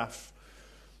municipality staff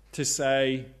to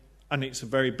say, and it's a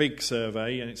very big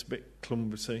survey and it's a bit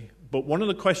clumsy, but one of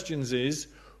the questions is,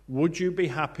 would you be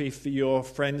happy for your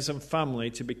friends and family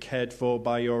to be cared for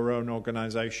by your own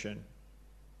organisation?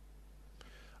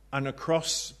 And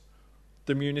across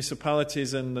the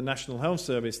municipalities and the National Health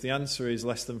Service, the answer is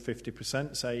less than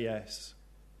 50% say yes.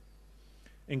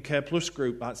 In Care Plus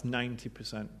Group, that's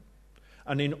 90%.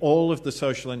 And in all of the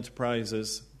social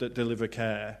enterprises that deliver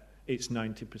care, it's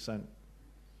 90%.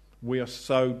 We are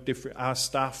so different. Our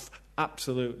staff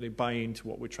absolutely buy into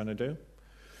what we're trying to do.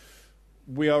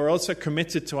 We are also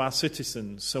committed to our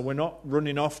citizens. So we're not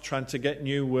running off trying to get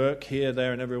new work here,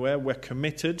 there and everywhere. We're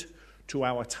committed to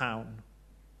our town.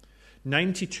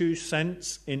 92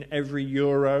 cents in every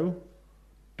euro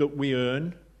that we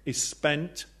earn is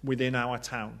spent within our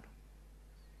town.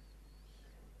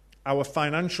 Our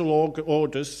financial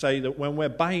orders say that when we're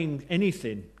buying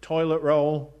anything, toilet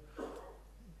roll,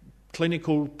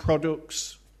 clinical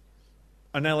products,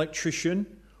 an electrician,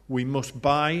 we must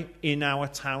buy in our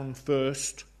town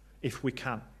first if we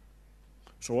can.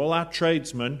 So all our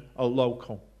tradesmen are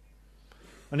local.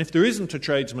 And if there isn't a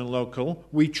tradesman local,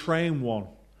 we train one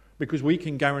because we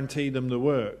can guarantee them the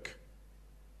work.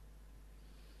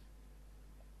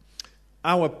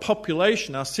 Our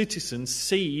population, our citizens,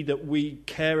 see that we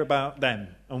care about them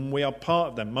and we are part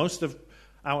of them. Most of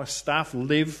our staff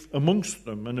live amongst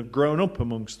them and have grown up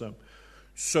amongst them.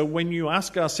 So when you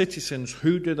ask our citizens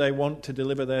who do they want to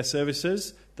deliver their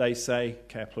services, they say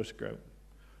Care Plus Group.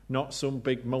 Not some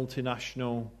big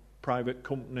multinational private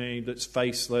company that's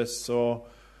faceless, or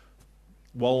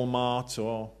Walmart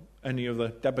or any of the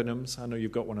Debenhams. I know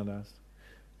you've got one of those.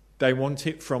 They want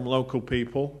it from local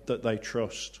people that they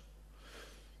trust.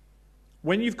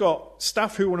 When you've got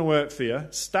staff who want to work for you,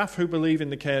 staff who believe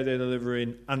in the care they're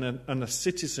delivering, and the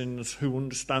citizens who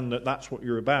understand that that's what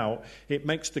you're about, it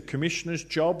makes the commissioner's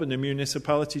job and the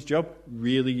municipality's job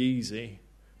really easy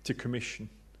to commission.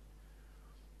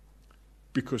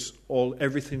 Because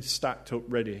everything's stacked up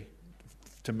ready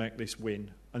to make this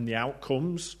win. And the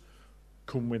outcomes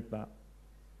come with that.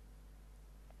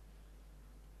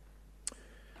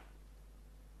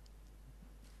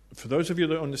 For those of you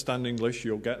that understand English,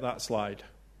 you'll get that slide.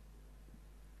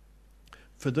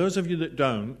 For those of you that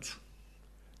don't,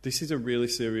 this is a really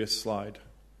serious slide.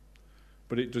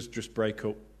 But it does just break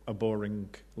up a boring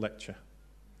lecture.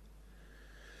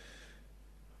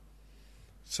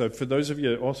 So for those of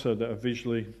you also that are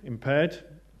visually impaired,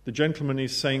 the gentleman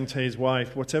is saying to his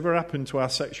wife, whatever happened to our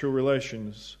sexual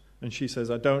relations? And she says,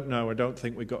 I don't know. I don't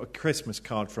think we got a Christmas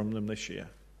card from them this year.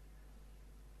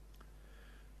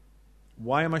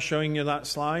 Why am I showing you that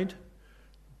slide?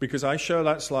 Because I show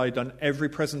that slide on every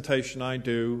presentation I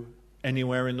do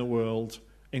anywhere in the world,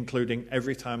 including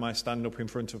every time I stand up in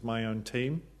front of my own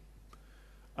team.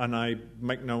 And I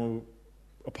make no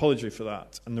apology for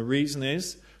that. And the reason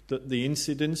is that the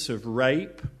incidence of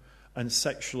rape and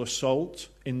sexual assault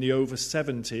in the over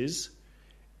 70s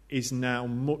is now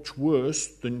much worse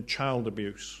than child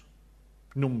abuse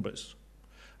numbers.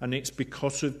 And it's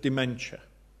because of dementia.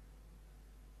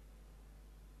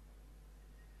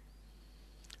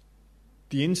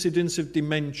 The incidence of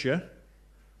dementia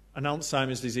and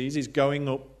Alzheimer's disease is going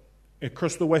up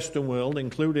across the Western world,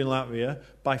 including Latvia,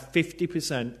 by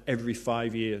 50% every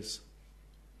 5 years.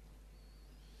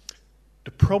 The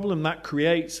problem that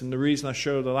creates, and the reason I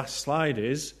show the last slide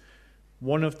is,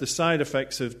 one of the side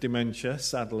effects of dementia,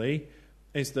 sadly,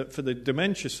 is that for the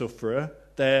dementia sufferer,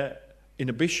 their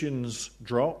inhibitions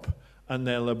drop and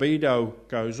their libido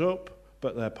goes up,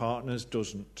 but their partner's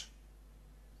doesn't.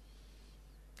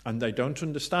 And they don't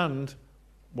understand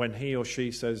when he or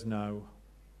she says no.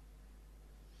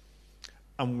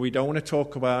 And we don't want to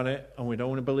talk about it, and we don't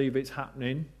want to believe it's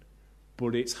happening,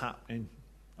 but it's happening.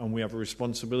 And we have a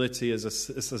responsibility as a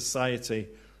society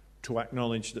to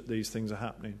acknowledge that these things are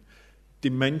happening.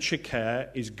 Dementia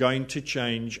care is going to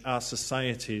change our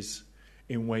societies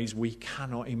in ways we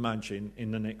cannot imagine in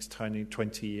the next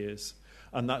 20 years.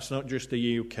 And that's not just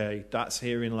the UK, that's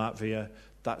here in Latvia,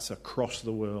 that's across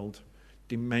the world.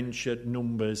 Dementia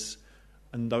numbers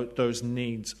and those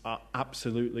needs are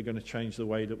absolutely going to change the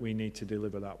way that we need to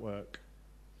deliver that work.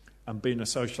 And being a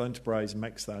social enterprise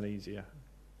makes that easier.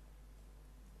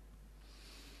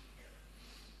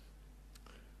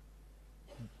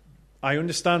 I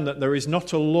understand that there is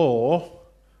not a law,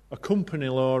 a company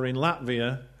law in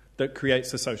Latvia that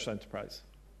creates a social enterprise.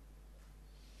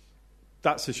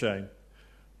 That's a shame.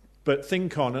 But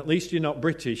think on, at least you're not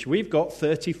British, we've got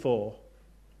 34.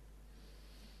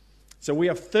 So we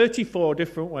have 34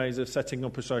 different ways of setting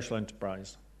up a social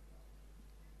enterprise.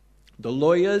 The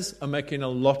lawyers are making a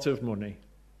lot of money.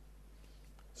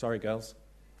 Sorry, girls.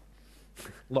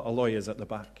 A lot of lawyers at the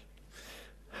back.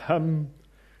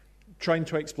 Trying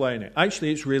to explain it.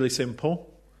 Actually, it's really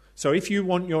simple. So if you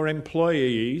want your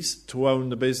employees to own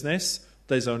the business,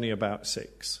 there's only about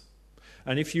 6.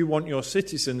 And if you want your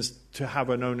citizens to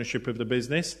have an ownership of the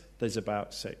business, there's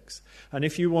about 6. And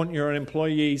if you want your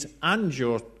employees and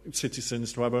your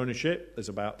citizens to have ownership, there's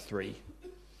about 3.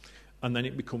 And then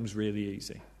it becomes really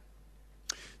easy.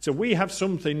 So we have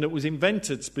something that was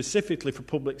invented specifically for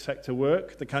public sector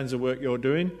work, the kinds of work you're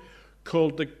doing,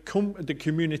 called the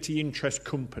Community Interest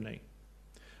Company.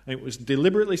 And it was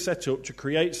deliberately set up to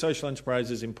create social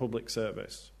enterprises in public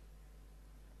service.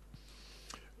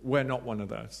 We're not one of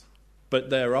those. But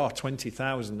there are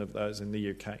 20,000 of those in the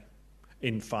UK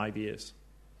in 5 years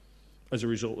as a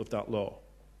result of that law.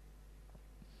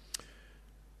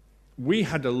 We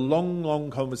had a long, long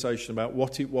conversation about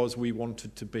what it was we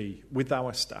wanted to be with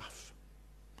our staff.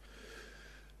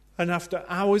 And after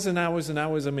hours and hours and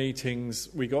hours of meetings,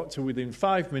 we got to within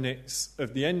 5 minutes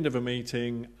of the end of a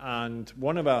meeting, and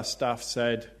one of our staff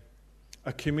said,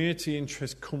 a community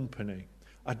interest company.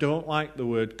 I don't like the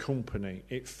word company.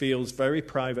 It feels very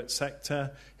private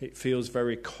sector. It feels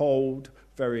very cold,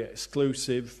 very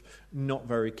exclusive, not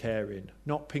very caring,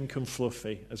 not pink and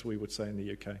fluffy, as we would say in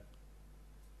the UK.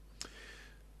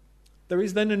 There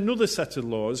is then another set of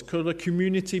laws called a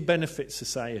Community Benefit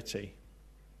Society.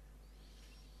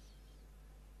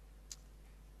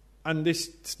 And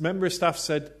this member of staff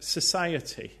said,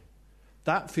 society.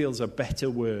 That feels a better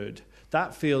word.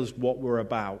 That feels what we're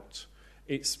about.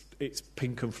 It's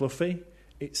pink and fluffy,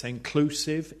 it's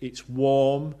inclusive, it's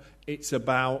warm, it's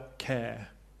about care.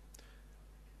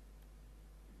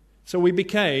 So we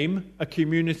became a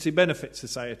community benefit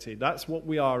society. That's what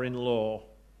we are in law.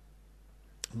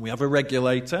 We have a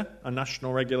regulator, a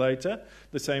national regulator,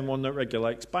 the same one that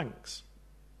regulates banks.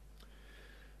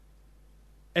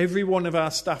 Every one of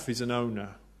our staff is an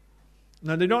owner.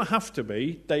 Now, they don't have to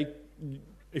be.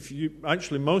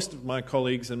 Actually, most of my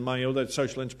colleagues and my other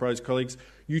social enterprise colleagues,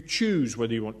 you choose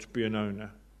whether you want to be an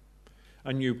owner.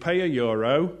 And you pay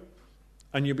 €1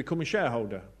 and you become a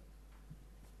shareholder.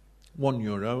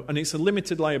 €1. And it's a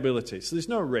limited liability, so there's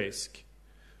no risk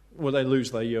where they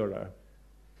lose their euro.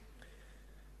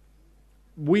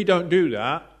 We don't do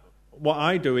that. What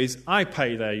I do is I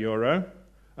pay their euro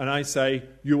and I say,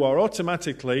 you are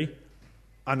automatically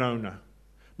an owner.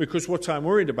 Because what I'm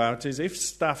worried about is if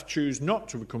staff choose not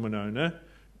to become an owner,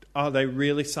 are they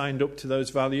really signed up to those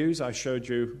values I showed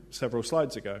you several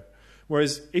slides ago?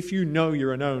 Whereas if you know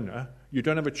you're an owner, you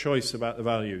don't have a choice about the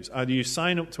values. Either you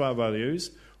sign up to our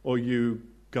values or you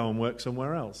go and work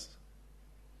somewhere else.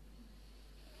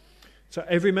 So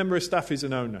every member of staff is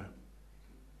an owner.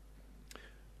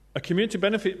 A community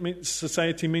benefit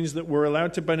society means that we're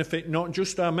allowed to benefit not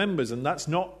just our members, and that's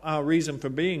not our reason for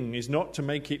being, is not to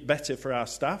make it better for our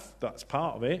staff, that's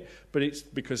part of it, but it's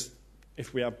because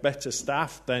if we have better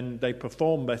staff, then they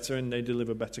perform better and they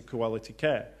deliver better quality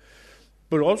care.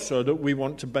 But also that we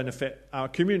want to benefit our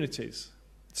communities.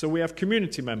 So we have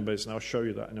community members, and I'll show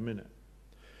you that in a minute.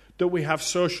 That we have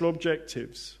social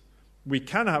objectives. We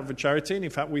can have a charity, and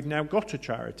in fact we've now got a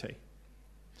charity.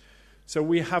 So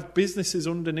we have businesses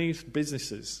underneath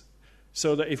businesses.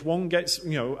 So that if one gets,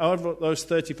 out of those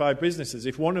 35 businesses,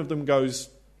 if one of them goes,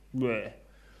 bleh,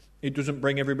 it doesn't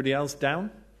bring everybody else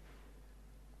down.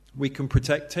 We can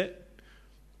protect it.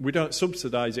 We don't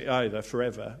subsidise it either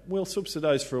forever. We'll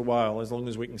subsidise for a while as long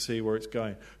as we can see where it's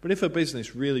going. But if a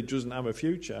business really doesn't have a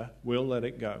future, we'll let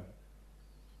it go.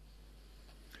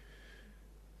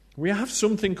 We have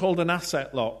something called an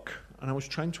asset lock. And I was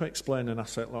trying to explain an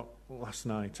asset lock last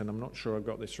night, and I'm not sure I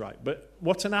got this right. But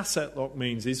what an asset lock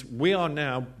means is we are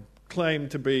now claimed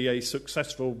to be a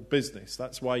successful business.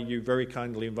 That's why you very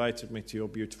kindly invited me to your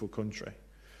beautiful country,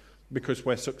 because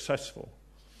we're successful.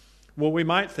 Well, we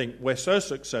might think we're so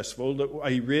successful that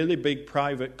a really big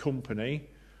private company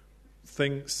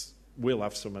thinks we'll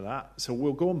have some of that. So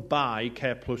we'll go and buy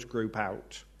Care Plus Group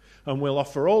out, and we'll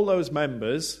offer all those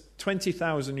members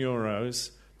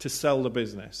 €20,000 to sell the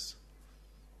business.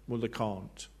 Well, they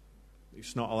can't.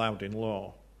 It's not allowed in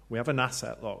law. We have an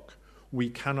asset lock. We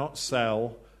cannot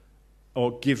sell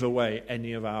or give away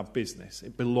any of our business.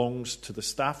 It belongs to the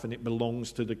staff and it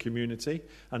belongs to the community,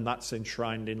 and that's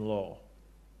enshrined in law.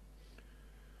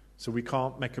 So we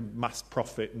can't make a mass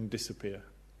profit and disappear.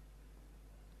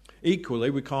 Equally,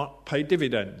 we can't pay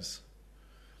dividends.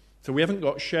 So we haven't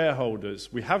got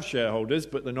shareholders. We have shareholders,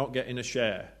 but they're not getting a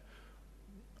share.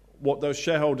 What those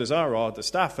shareholders are the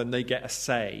staff, and they get a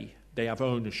say. They have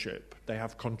ownership. They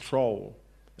have control.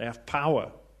 They have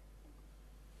power.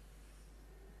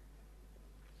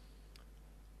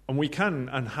 And we can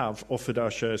and have offered our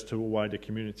shares to a wider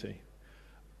community.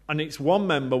 And it's one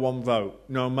member, one vote,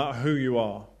 no matter who you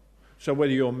are. So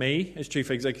whether you're me as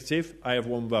chief executive, I have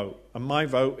one vote. And my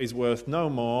vote is worth no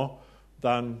more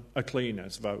than a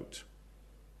cleaner's vote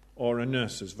or a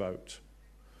nurse's vote.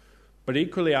 But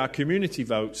equally, our community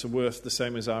votes are worth the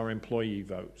same as our employee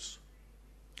votes.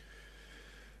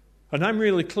 And I'm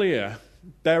really clear,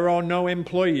 there are no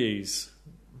employees,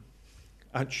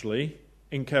 actually,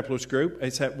 in Care Plus Group,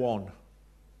 except one,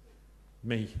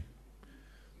 me.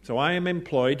 So I am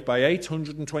employed by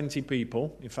 820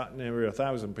 people, in fact nearly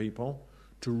 1,000 people,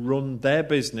 to run their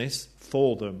business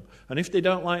for them. And if they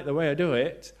don't like the way I do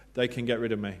it, they can get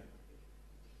rid of me.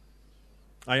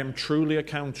 I am truly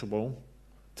accountable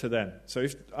to them. So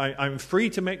if I'm free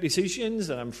to make decisions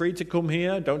and I'm free to come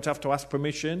here, don't have to ask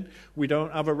permission. We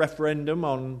don't have a referendum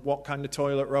on what kind of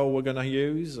toilet roll we're going to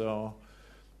use or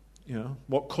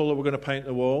what colour we're going to paint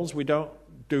the walls. We don't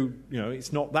do,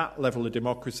 it's not that level of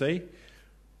democracy,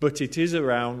 but it is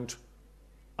around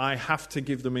I have to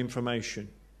give them information.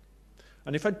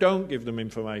 And if I don't give them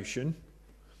information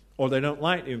or they don't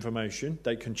like the information,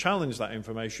 they can challenge that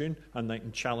information and they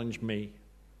can challenge me.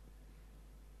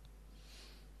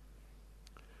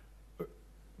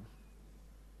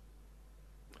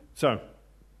 So,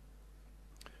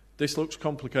 this looks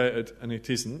complicated and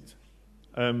it isn't.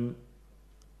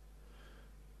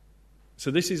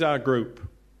 So this is our group.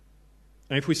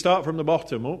 And if we start from the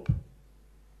bottom up,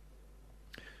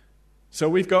 so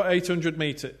we've got 800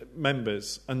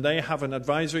 members and they have an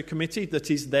advisory committee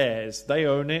that is theirs. They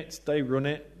own it, they run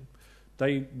it,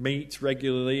 they meet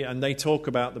regularly and they talk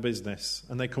about the business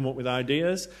and they come up with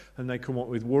ideas and they come up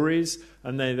with worries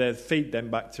and they feed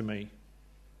them back to me.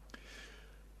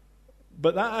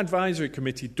 But that advisory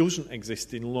committee doesn't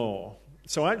exist in law.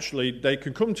 So actually, they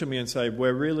can come to me and say,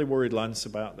 we're really worried, Lanss,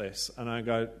 about this. And I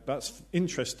go, that's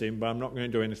interesting, but I'm not going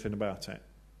to do anything about it.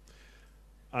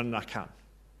 And I can.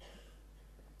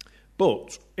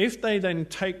 But if they then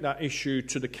take that issue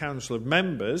to the Council of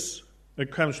Members, the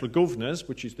Council of Governors,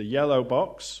 which is the yellow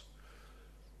box,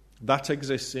 that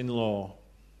exists in law.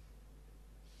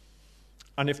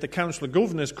 And if the Council of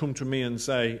Governors come to me and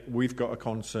say, we've got a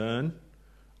concern,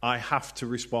 I have to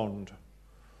respond.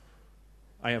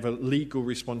 I have a legal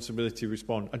responsibility to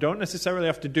respond. I don't necessarily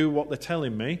have to do what they're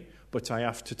telling me, but I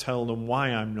have to tell them why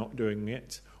I'm not doing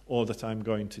it or that I'm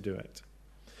going to do it.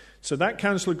 So that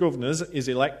Council of Governors is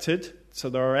elected. So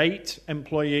there are 8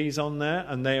 employees on there,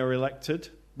 and they are elected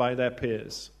by their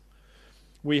peers.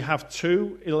 We have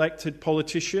 2 elected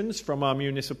politicians from our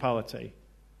municipality.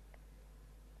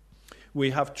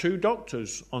 We have 2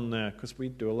 doctors on there because we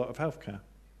do a lot of healthcare.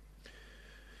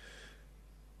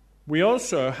 We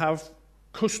also have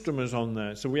customers on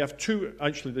there. So we have 2,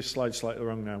 actually this slide's slightly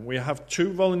wrong now. We have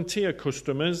 2 volunteer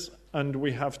customers and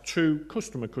we have 2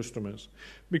 customers.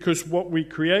 Because what we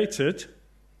created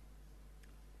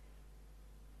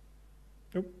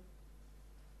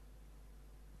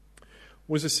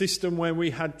was a system where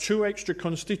we had 2 extra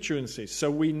constituencies. So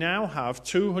we now have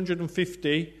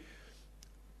 250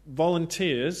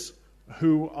 volunteers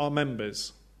who are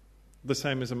members, the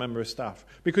same as a member of staff.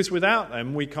 Because without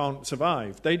them, we can't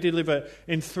survive. They deliver,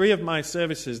 in 3 of my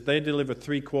services, they deliver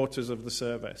 3/4 of the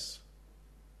service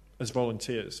as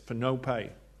volunteers for no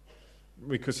pay,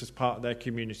 because it's part of their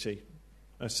community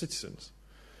as citizens.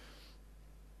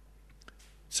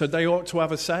 So they ought to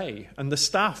have a say, and the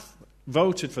staff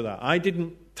voted for that. I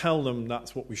didn't tell them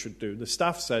that's what we should do. The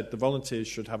staff said the volunteers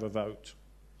should have a vote.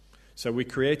 So we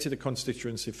created a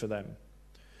constituency for them.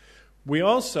 We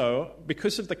also,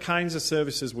 because of the kinds of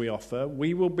services we offer,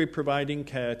 we will be providing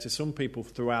care to some people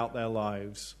throughout their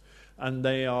lives. And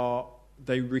they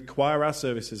require our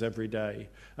services every day.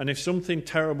 And if something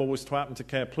terrible was to happen to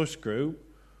Care Plus Group,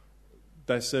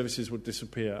 their services would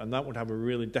disappear. And that would have a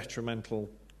really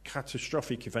detrimental,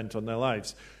 catastrophic event on their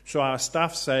lives. So our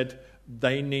staff said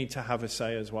they need to have a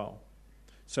say as well.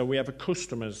 So we have a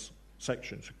customers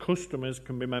section. So customers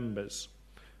can be members.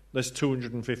 There's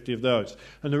 250 of those.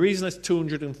 And the reason there's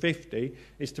 250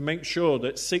 is to make sure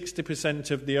that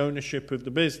 60% of the ownership of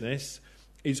the business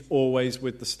is always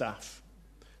with the staff.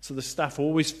 So the staff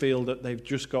always feel that they've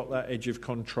just got that edge of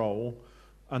control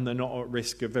and they're not at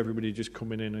risk of everybody just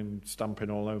coming in and stamping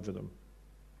all over them.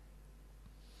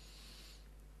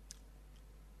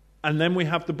 And then we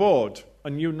have the board.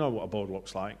 And you know what a board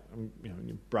looks like. You're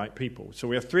bright people. So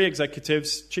we have 3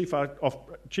 executives, chief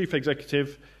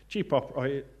executive, chief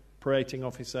operating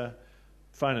officer,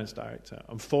 finance director,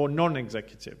 and 4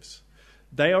 non-executives.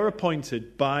 They are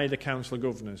appointed by the Council of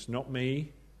Governors, not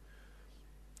me.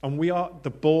 And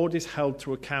the board is held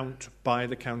to account by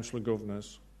the Council of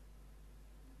Governors.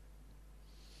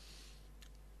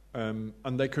 And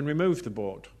they can remove the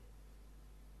board.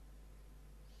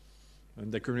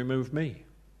 And they can remove me.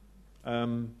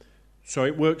 So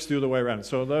it works the other way around.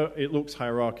 So although it looks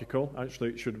hierarchical, actually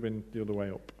it should have been the other way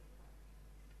up.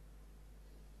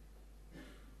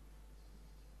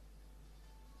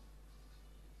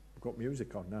 I've got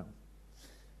music on now.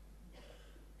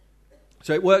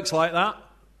 So it works like that.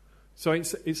 So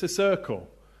it's a circle.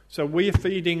 So we're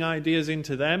feeding ideas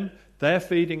into them, they're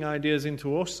feeding ideas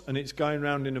into us, and it's going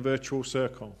round in a virtual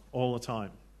circle all the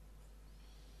time.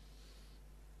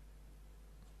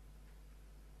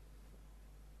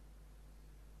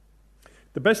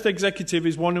 The best executive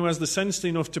is one who has the sense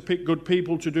enough to pick good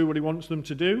people to do what he wants them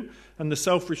to do, and the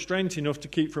self-restraint enough to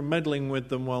keep from meddling with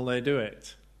them while they do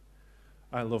it.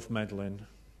 I love meddling.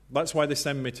 That's why they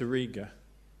send me to Riga.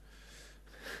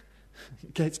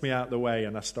 It gets me out of the way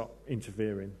and I stop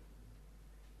interfering.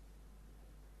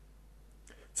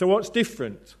 So what's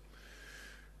different?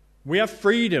 We have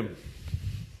freedom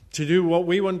to do what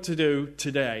we want to do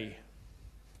today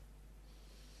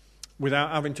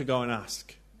without having to go and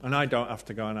ask. And I don't have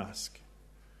to go and ask.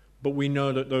 But we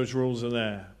know that those rules are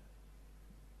there.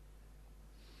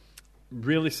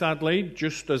 Really sadly,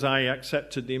 just as I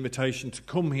accepted the invitation to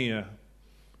come here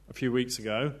a few weeks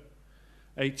ago,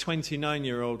 a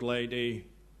 29-year-old lady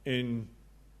in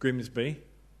Grimsbijā,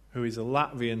 who is a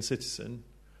Latvian citizen,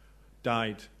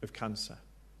 died of cancer.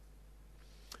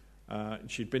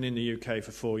 She'd been in the UK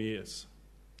for 4 years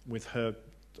with her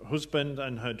husband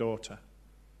and her daughter.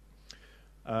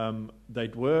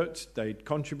 They'd worked, they'd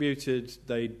contributed,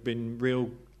 they'd been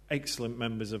real excellent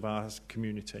members of our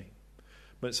community.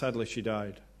 But sadly she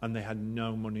died, and they had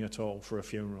no money at all for a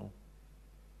funeral.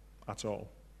 At all.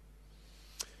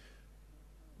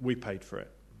 We paid for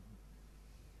it.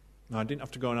 Now, I didn't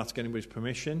have to go and ask anybody's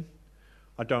permission.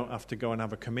 I don't have to go and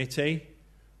have a committee.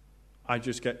 I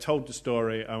just get told the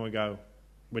story and we go,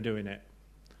 we're doing it.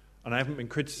 And I haven't been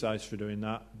criticised for doing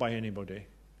that by anybody.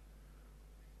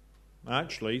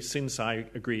 Actually, since I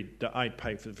agreed that I'd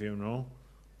pay for the funeral,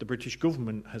 the British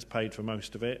government has paid for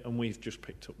most of it and we've just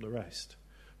picked up the rest.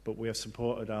 But we have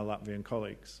supported our Latvian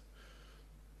colleagues.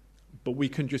 But we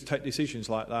can just take decisions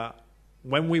like that.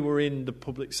 When we were in the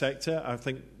public sector, I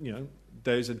think,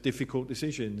 there's difficult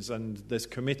decisions and there's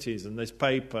committees and there's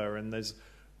paper and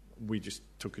we just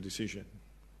took a decision.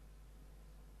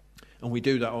 And we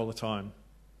do that all the time.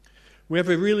 We have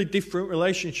a really different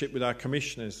relationship with our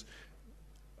commissioners.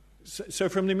 So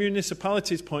from the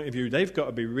municipality's point of view, they've got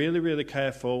to be really, really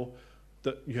careful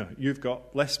that you've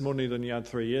got less money than you had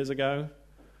 3 years ago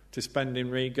to spend in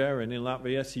Riga and in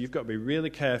Latvia, so you've got to be really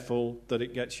careful that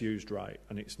it gets used right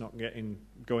and it's not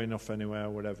going off anywhere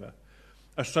or whatever.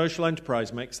 A social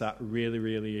enterprise makes that really,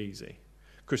 really easy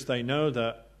because they know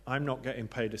that I'm not getting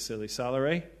paid a silly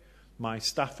salary, my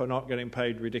staff are not getting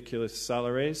paid ridiculous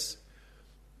salaries,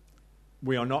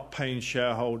 we are not paying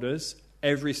shareholders,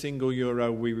 every single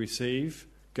euro we receive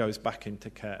goes back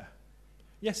into care.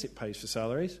 Yes, it pays for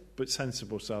salaries, but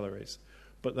sensible salaries.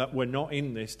 But that we're not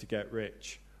in this to get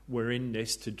rich. We're in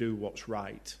this to do what's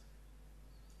right.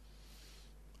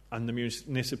 And the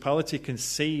municipality can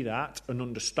see that and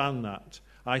understand that.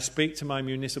 I speak to my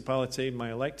municipality,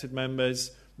 my elected members,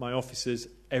 my officers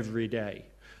every day.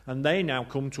 And they now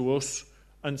come to us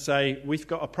and say, we've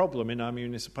got a problem in our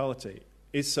municipality.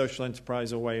 Is social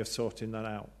enterprise a way of sorting that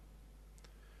out?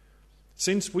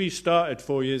 Since we started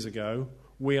 4 years ago,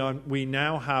 we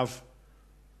now have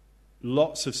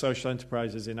lots of social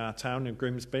enterprises in our town of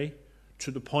Grimsby,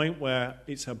 to the point where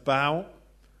it's about,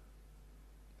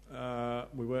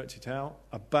 we worked it out,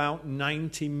 about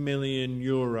 90 million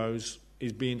euros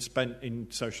is being spent in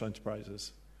social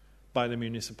enterprises by the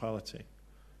municipality,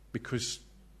 because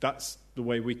that's the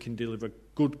way we can deliver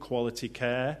good quality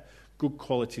care, good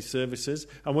quality services.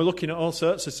 And we're looking at all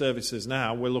sorts of services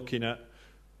now. We're looking at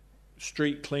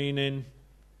street cleaning,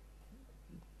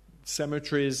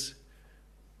 cemeteries,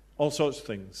 all sorts of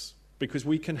things, because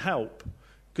we can help,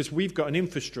 because we've got an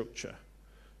infrastructure.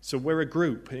 So we're a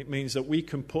group. It means that we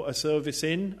can put a service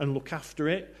in and look after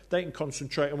it. They can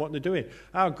concentrate on what they're doing.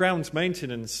 Our grounds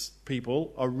maintenance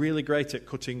people are really great at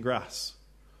cutting grass,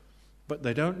 but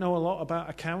they don't know a lot about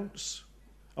accounts,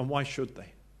 and why should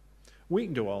they? We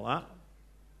can do all that.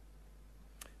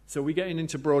 So we're getting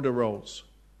into broader roles.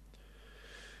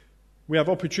 We have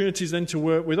opportunities then to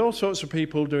work with all sorts of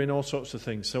people doing all sorts of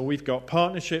things. So we've got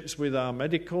partnerships with our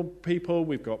medical people,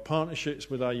 we've got partnerships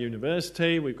with our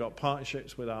university, we've got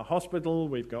partnerships with our hospital,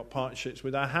 we've got partnerships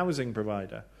with our housing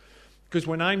provider. Because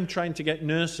when I'm trying to get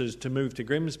nurses to move to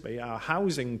Grimsby, our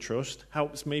housing trust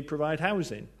helps me provide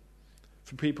housing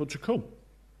for people to come.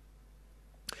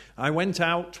 I went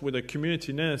out with a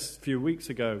community nurse a few weeks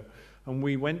ago, and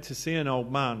we went to see an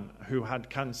old man who had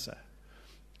cancer.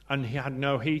 And he had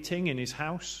no heating in his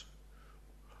house.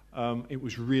 It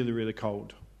was really, really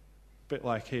cold. A bit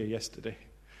like here yesterday.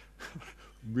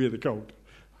 Really cold.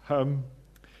 And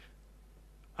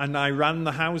I ran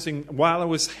the housing. While I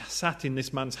was sat in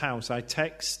this man's house, I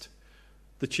texted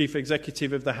the chief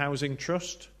executive of the housing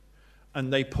trust,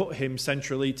 and they put him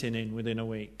central heating in within a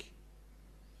week.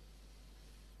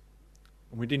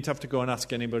 And we didn't have to go and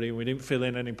ask anybody. We didn't fill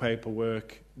in any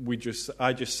paperwork.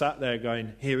 I just sat there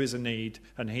going, here is a need,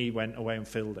 and he went away and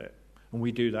filled it. And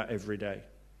we do that every day.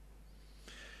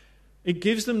 It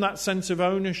gives them that sense of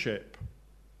ownership.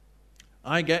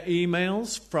 I get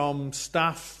emails from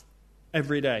staff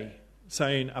every day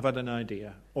saying, I've had an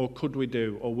idea, or could we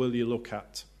do, or will you look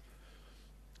at?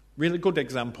 Really good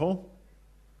example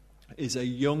is a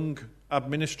young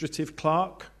administrative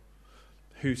clerk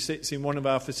who sits in one of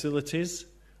our facilities.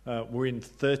 We're in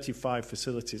 35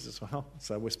 facilities as well,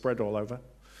 so we're spread all over.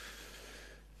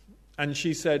 And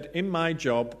she said, in my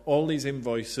job, all these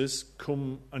invoices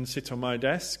come and sit on my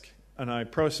desk, and I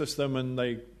process them, and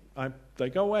they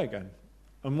go away again.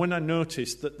 And when I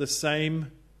noticed that the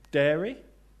same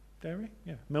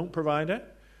milk provider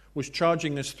was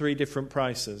charging us 3 different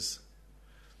prices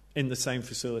in the same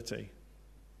facility.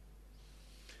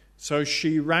 So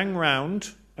she rang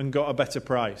round and got a better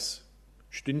price.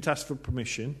 She didn't ask for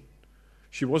permission.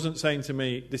 She wasn't saying to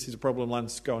me, this is a problem,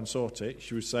 Lanss, go and sort it.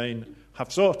 She was saying,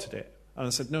 I've sorted it. And I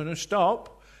said, no,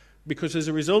 stop. Because as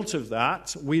a result of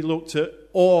that, we looked at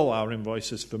all our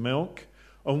invoices for milk,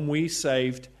 and we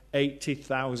saved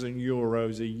 80,000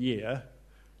 euros a year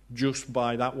just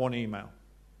by that one email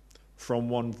from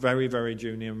one very, very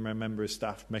junior member of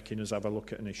staff making us have a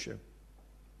look at an issue.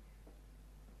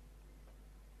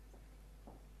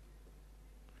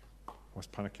 I was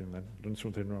panicking then, done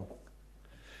something wrong.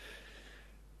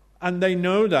 And they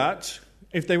know that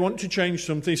if they want to change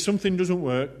something, if something doesn't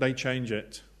work, they change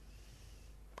it.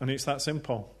 And it's that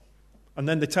simple. And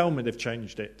then they tell me they've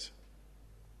changed it.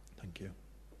 Thank you.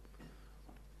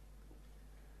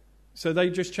 So they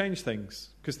just change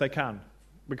things because they can,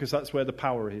 because that's where the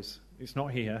power is. It's not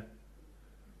here.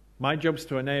 My job's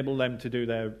to enable them to do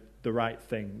the right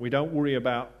thing. We don't worry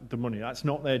about the money. That's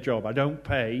not their job. I don't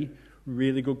pay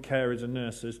really good carers and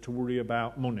nurses to worry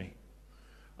about money.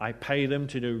 I pay them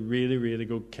to do really, really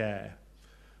good care.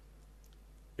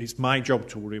 It's my job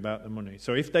to worry about the money.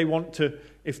 So if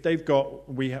they've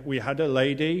got, we had a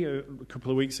lady a couple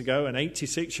of weeks ago, an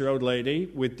 86-year-old lady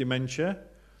with dementia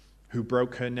who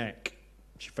broke her neck.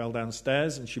 She fell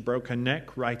downstairs and she broke her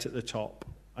neck right at the top.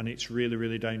 And it's really,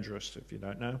 really dangerous, if you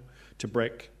don't know, to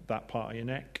break that part of your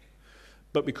neck.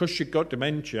 But because she'd got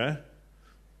dementia,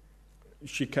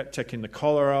 she kept taking the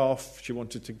collar off. She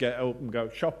wanted to get up and go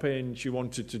shopping. She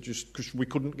wanted to because we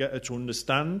couldn't get her to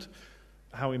understand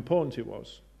how important it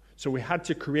was. So we had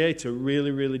to create a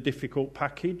really, really difficult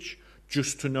package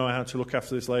just to know how to look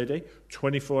after this lady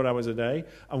 24 hours a day.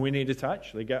 And we needed to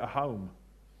actually get her home.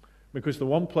 Because the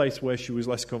one place where she was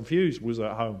less confused was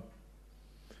at home.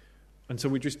 And so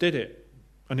we just did it.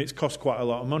 And it's cost quite a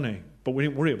lot of money. But we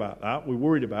didn't worry about that. We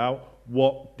worried about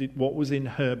what was in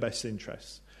her best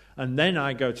interests. And then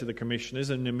I go to the commissioners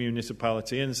and the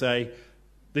municipality and say,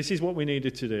 this is what we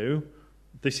needed to do.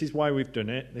 This is why we've done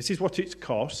it. This is what it's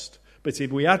cost. But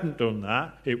if we hadn't done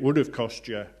that, it would have cost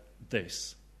you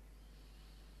this.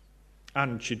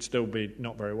 And she'd still be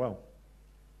not very well.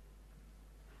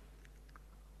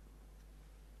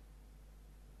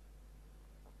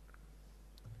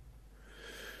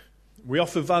 We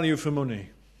offer value for money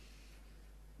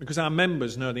because our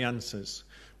members know the answers.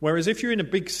 Whereas if you're in a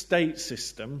big state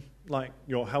system, like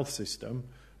your health system,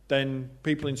 then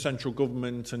people in central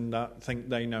government and that think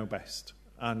they know best.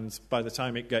 And by the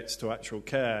time it gets to actual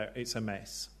care, it's a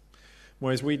mess.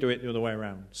 Whereas we do it the other way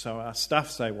around. So our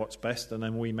staff say what's best and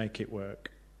then we make it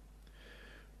work.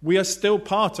 We are still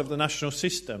part of the national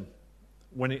system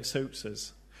when it suits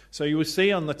us. So you will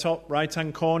see on the top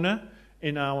right-hand corner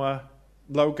in our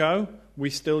logo, we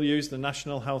still use the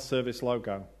National Health Service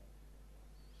logo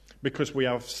because we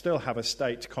still have a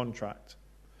state contract.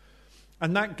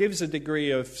 And that gives a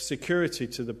degree of security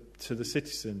to the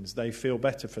citizens. They feel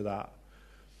better for that.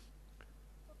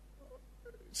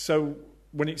 So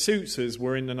when it suits us,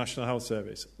 we're in the National Health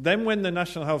Service. Then when the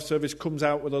National Health Service comes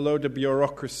out with a load of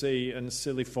bureaucracy and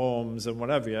silly forms and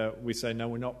whatever, we say, no,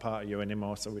 we're not part of you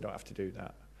anymore, so we don't have to do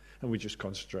that. And we just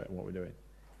concentrate on what we're doing.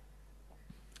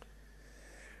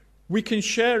 We can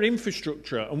share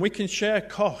infrastructure and we can share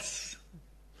costs.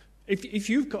 If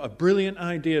you've got a brilliant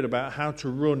idea about how to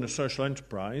run a social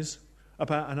enterprise,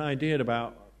 about an idea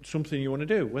about something you want to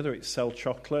do, whether it's sell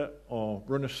chocolate or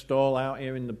run a stall out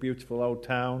here in the beautiful old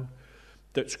town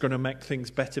that's going to make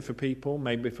things better for people,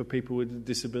 maybe for people with a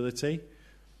disability,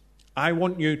 I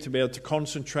want you to be able to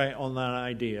concentrate on that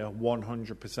idea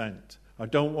 100%. I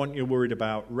don't want you worried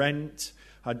about rent.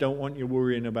 I don't want you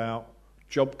worrying about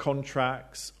job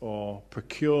contracts or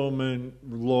procurement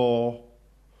law,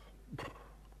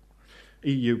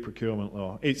 EU procurement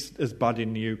law. It's as bad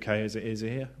in the UK as it is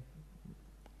here.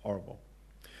 Horrible.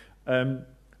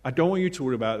 I don't want you to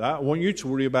worry about that. I want you to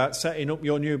worry about setting up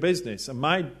your new business. And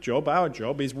my job, our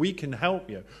job, is we can help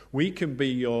you. We can be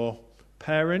your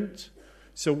parent.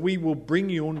 So we will bring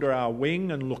you under our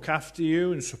wing and look after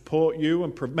you and support you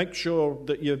and make sure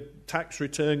that your tax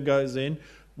return goes in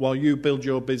while you build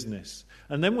your business.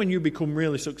 And then when you become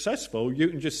really successful, you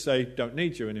can just say, don't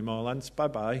need you anymore, Lance,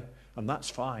 bye-bye. And that's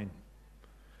fine.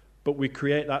 But we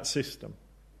create that system.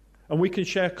 And we can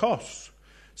share costs.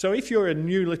 So if you're a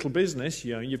new little business,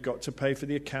 you've got to pay for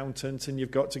the accountant and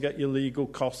you've got to get your legal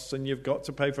costs and you've got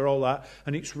to pay for all that.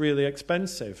 And it's really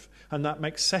expensive. And that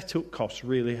makes setup costs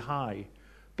really high.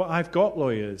 But I've got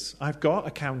lawyers. I've got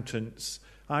accountants.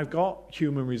 I've got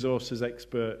human resources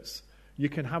experts. You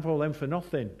can have all them for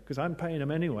nothing because I'm paying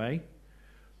them anyway.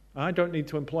 I don't need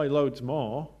to employ loads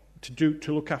more to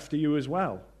look after you as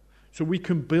well. So we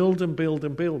can build and build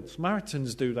and build.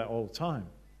 Samaritans do that all the time.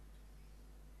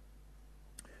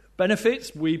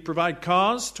 Benefits, we provide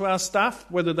cars to our staff,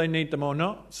 whether they need them or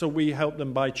not. So we help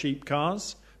them buy cheap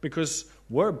cars because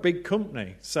we're a big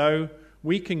company. So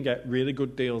we can get really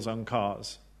good deals on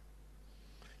cars.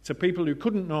 So people who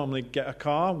couldn't normally get a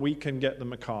car, we can get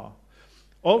them a car.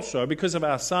 Also, because of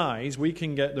our size, we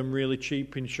can get them really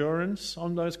cheap insurance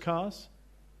on those cars.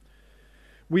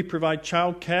 We provide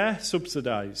childcare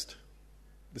subsidised.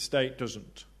 The state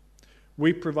doesn't.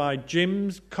 We provide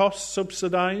gyms costs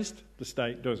subsidised. The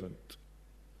state doesn't.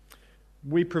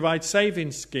 We provide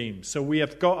savings schemes. So we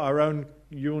have got our own,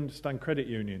 you understand credit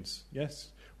unions, yes?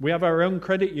 We have our own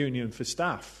credit union for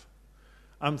staff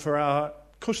and for our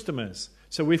customers.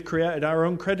 So we've created our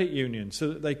own credit union so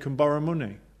that they can borrow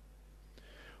money.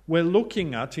 We're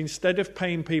looking at, instead of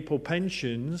paying people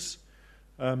pensions,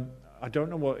 I don't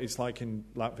know what it's like in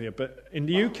Latvia, but in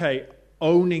the UK,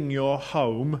 owning your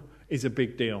home is a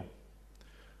big deal.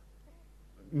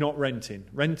 Not renting.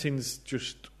 Renting's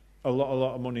just a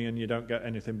lot of money and you don't get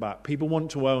anything back. People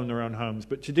want to own their own homes,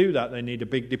 but to do that, they need a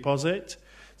big deposit.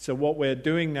 So what we're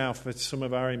doing now for some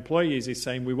of our employees is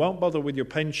saying we won't bother with your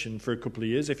pension for a couple of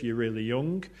years if you're really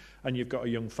young and you've got a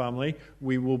young family.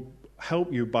 We will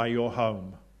help you buy your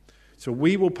home. So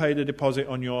we will pay the deposit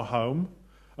on your home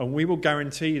and we will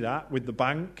guarantee that with the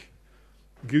bank.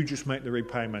 You just make the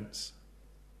repayments.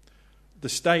 The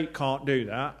state can't do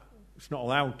that. It's not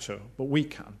allowed to, but we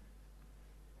can.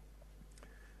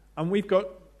 And we've got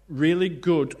really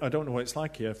good, I don't know what it's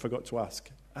like here, I forgot to ask,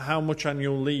 how much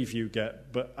annual leave you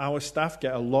get, but our staff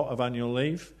get a lot of annual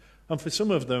leave, and for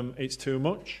some of them it's too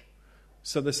much.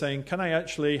 So they're saying, can I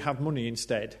actually have money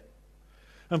instead?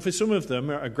 And for some of them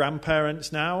are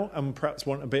grandparents now and perhaps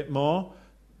want a bit more.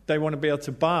 They want to be able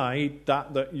to buy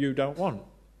that you don't want.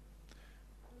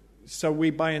 So we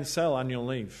buy and sell annual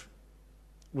leave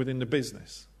within the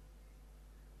business.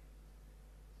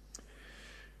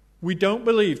 We don't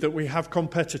believe that we have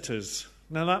competitors.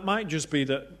 Now that might just be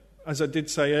that, as I did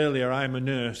say earlier, I'm a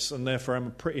nurse and therefore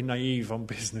I'm pretty naive on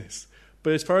business.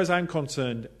 But as far as I'm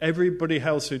concerned, everybody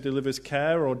else who delivers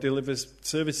care or delivers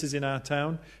services in our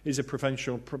town is a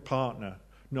professional partner,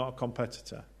 not a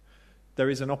competitor.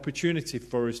 There is an opportunity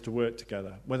for us to work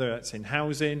together, whether that's in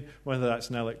housing, whether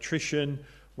that's an electrician,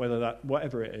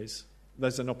 whatever it is,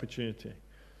 there's an opportunity.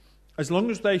 As long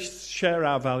as they share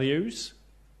our values,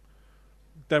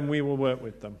 then we will work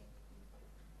with them.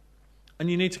 And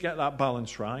you need to get that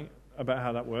balance right about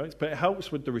how that works. But it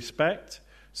helps with the respect.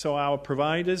 So our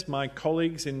providers, my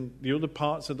colleagues in the other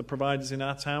parts of the providers in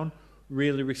our town,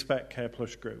 really respect Care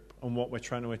Plus Group and what we're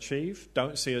trying to achieve.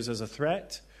 Don't see us as a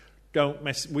threat.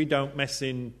 We don't mess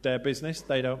in their business.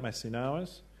 They don't mess in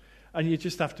ours. And you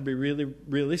just have to be really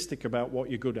realistic about what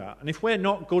you're good at. And if we're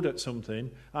not good at something,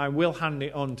 I will hand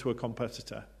it on to a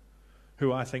competitor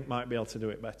who I think might be able to do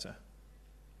it better.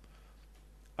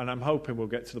 And I'm hoping we'll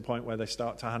get to the point where they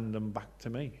start to hand them back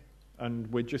to me.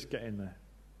 And we're just getting there.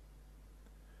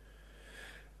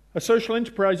 A social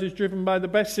enterprise is driven by the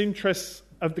best interests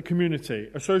of the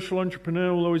community. A social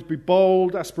entrepreneur will always be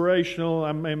bold, aspirational,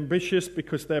 and ambitious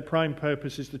because their prime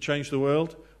purpose is to change the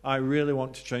world. I really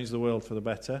want to change the world for the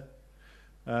better.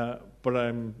 But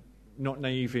I'm not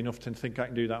naive enough to think I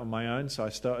can do that on my own. So I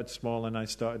started small and I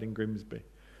started in Grimsby.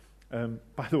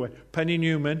 By the way, Penny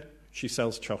Newman, she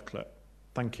sells chocolate.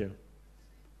 Thank you.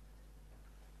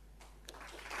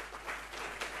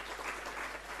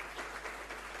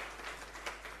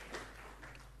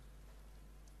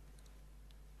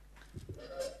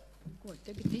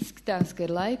 Tagad izskatās, ka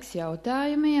ir laiks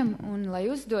jautājumiem, un, lai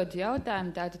uzdod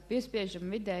jautājumu, tātad piespiežam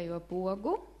vidējo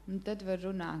pogu, un tad var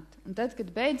runāt. Un tad, kad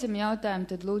beidzam jautājumu,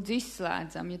 tad lūdzu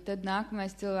izslēdzam, ja tad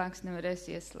nākamais cilvēks nevarēs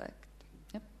ieslēgt.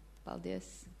 Ja? Paldies.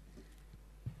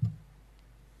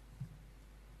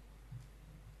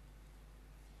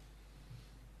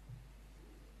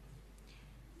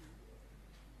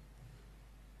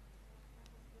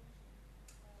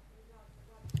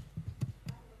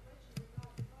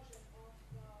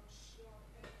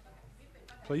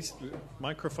 Please,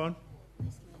 microphone.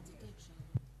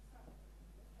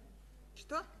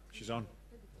 She's on.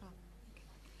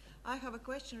 I have a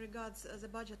question regards the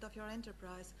budget of your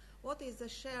enterprise. What is the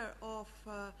share of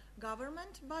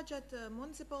government budget,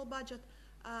 municipal budget,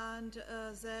 and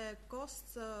the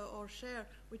costs or share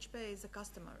which pays the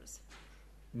customers?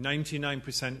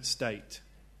 99% state.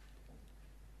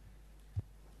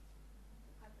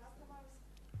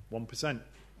 1%.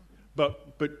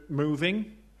 But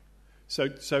moving. So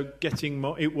getting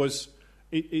more.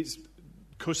 It's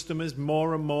customers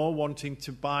more and more wanting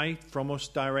to buy from us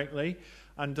directly,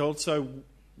 and also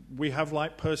we have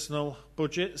like personal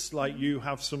budgets, like you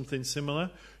have something similar.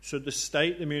 So the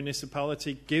state, the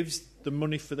municipality, gives the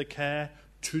money for the care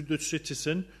to the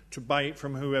citizen to buy it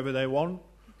from whoever they want,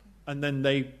 and then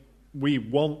we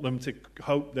want them to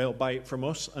hope they'll buy it from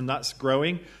us, and that's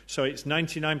growing. So it's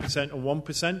 99% and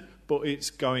 1%, but it's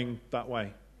going that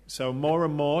way. So more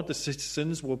and more the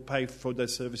citizens will pay for their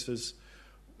services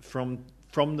from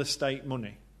the state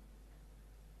money.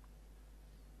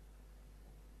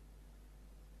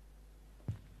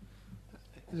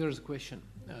 There's a question.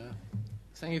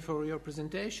 Thank you for your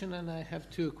presentation, and I have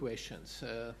two questions.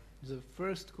 The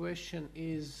first question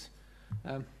is,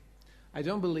 I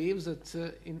don't believe that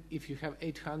if you have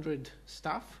 800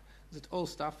 staff, that all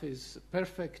staff is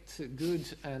perfect, good,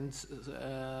 and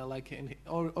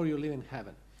or you live in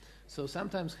heaven. So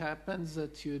sometimes happens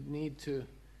that you need to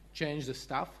change the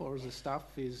staff, or the staff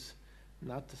is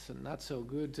not so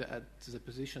good at the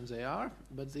position they are.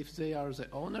 But if they are the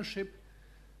ownership,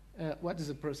 what is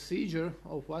the procedure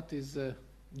of what is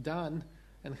done,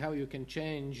 and how you can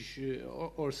change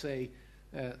or say,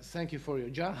 thank you for your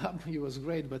job, it was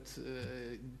great, but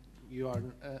you are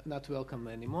not welcome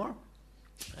anymore.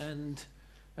 And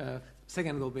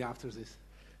second will be after this.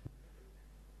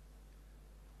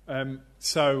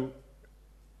 So,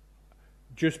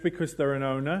 just because they're an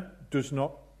owner does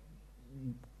not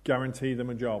guarantee them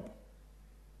a job.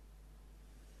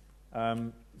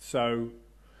 So,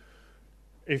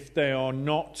 if they are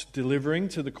not delivering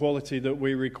to the quality that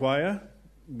we require,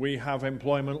 we have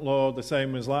employment law the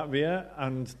same as Latvia,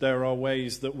 and there are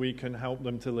ways that we can help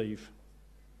them to leave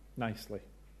nicely.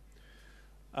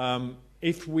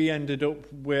 If we ended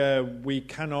up where we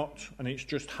cannot, and it's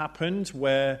just happened,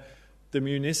 where the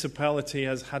municipality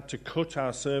has had to cut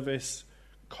our service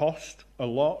cost a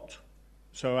lot,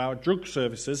 so our drug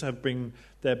services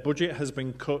their budget has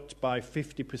been cut by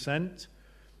 50%,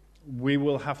 we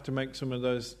will have to make some of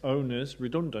those owners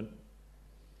redundant.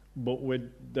 But we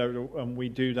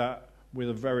do that with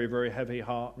a very, very heavy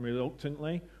heart and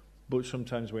reluctantly, but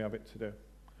sometimes we have it to do.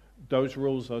 Those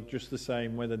rules are just the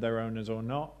same whether they're owners or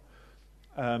not.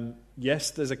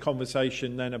 Yes, there's a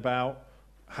conversation then about,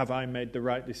 have I made the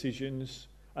right decisions?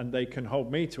 And they can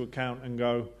hold me to account and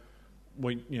go,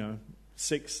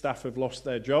 6 staff have lost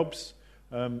their jobs.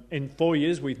 In 4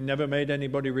 years, we've never made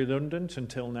anybody redundant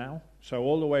until now. So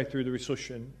all the way through the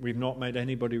recession, we've not made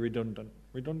anybody redundant.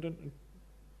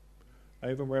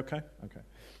 Ava, we're okay? Okay.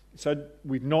 So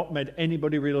we've not made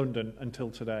anybody redundant until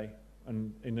today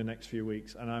and in the next few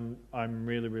weeks. And I'm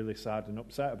really, really sad and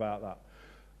upset about that.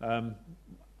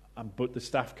 But the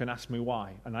staff can ask me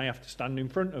why. And I have to stand in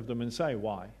front of them and say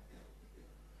why.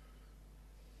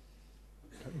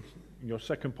 Your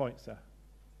second point, sir.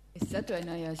 Es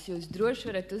atvainojos, jūs droši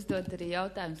varat uzdot arī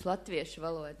jautājumus latviešu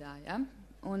valodā, ja?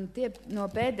 Un tie no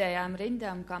pēdējām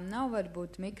rindām, kam nav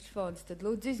varbūt mikrofons, tad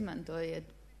lūdzu izmantojiet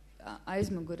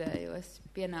aizmugurējos,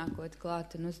 pienākot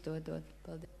klāt un uzdodot.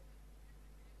 Paldies.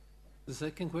 The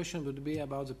second question would be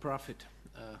about the profit.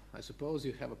 I suppose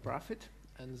you have a profit,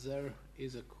 and there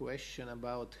is a question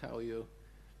about how you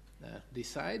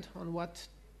decide on what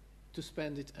to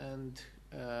spend it, and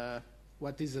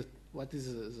what is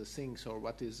the things, or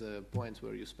what is the point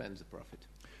where you spend the profit?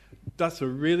 That's a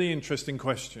really interesting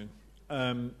question.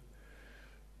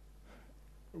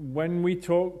 When we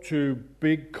talk to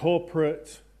big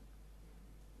corporate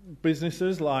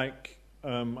businesses like,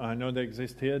 I know they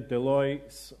exist here,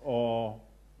 Deloitte or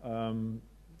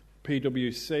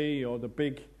PwC or the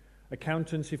big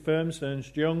accountancy firms,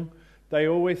 Ernst Young, they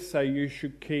always say you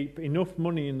should keep enough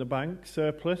money in the bank,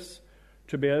 surplus,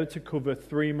 to be able to cover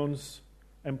 3 months'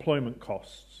 employment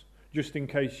costs, just in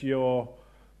case your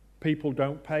people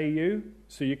don't pay you,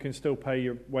 so you can still pay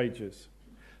your wages.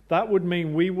 That would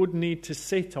mean we would need to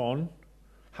sit on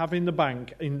having the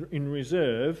bank in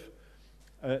reserve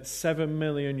 7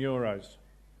 million euros.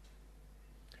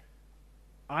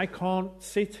 I can't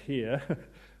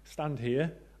stand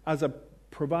here as a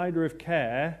provider of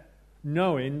care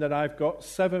knowing that I've got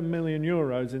 7 million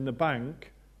euros in the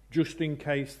bank just in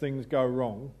case things go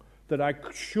wrong that I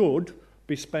should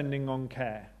be spending on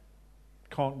care.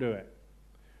 Can't do it.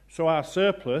 So our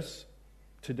surplus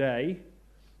today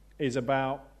is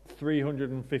about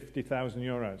 350,000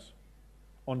 euros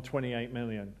on 28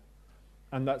 million.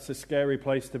 And that's a scary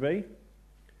place to be,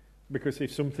 because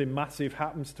if something massive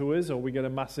happens to us or we get a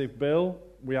massive bill,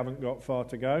 we haven't got far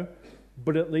to go.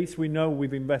 But at least we know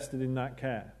we've invested in that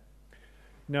care.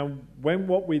 Now,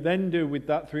 what we then do with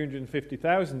that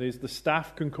 350,000 is the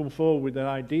staff can come forward with their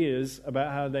ideas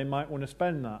about how they might want to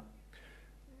spend that.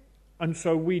 And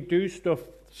so we do stuff,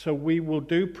 so we will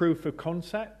do proof of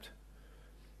concept.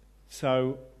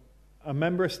 So a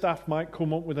member of staff might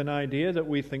come up with an idea that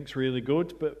we think's really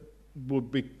good, but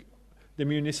would be the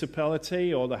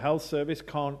municipality or the health service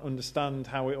can't understand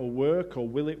how it will work, or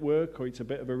will it work, or it's a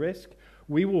bit of a risk.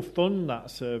 We will fund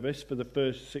that service for the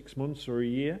first 6 months or a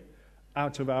year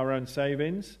out of our own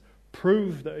savings,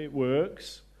 prove that it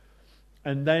works,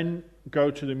 and then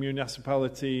go to the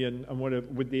municipality and whatever,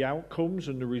 with the outcomes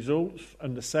and the results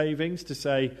and the savings to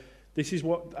say, this is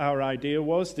what our idea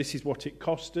was, this is what it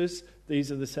cost us,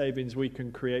 these are the savings we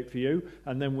can create for you,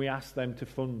 and then we ask them to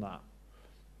fund that.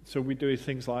 So we do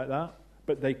things like that,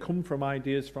 but they come from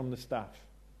ideas from the staff.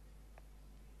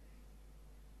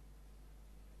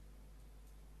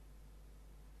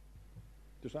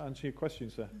 Does that answer your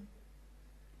question, sir?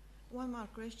 One more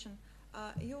question.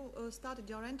 You started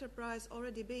your enterprise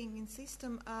already being in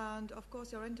system, and of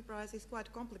course your enterprise is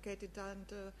quite complicated,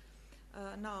 and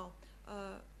now,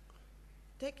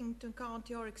 taking into account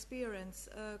your experience,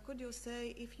 could you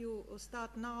say, if you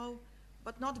start now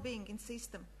but not being in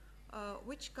system,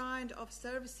 which kind of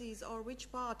services or which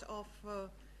part of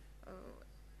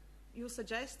you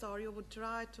suggest or you would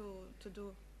try to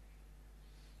do?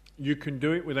 You can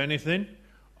do it with anything.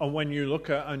 And when you look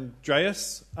at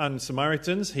Andreas and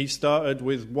Samaritans, he started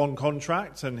with one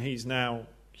contract and he's now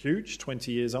huge,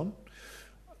 20 years on.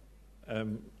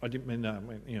 I didn't mean that,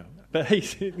 but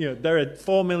he's, they're a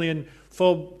 £4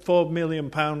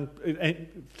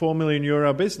 million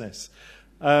euro business.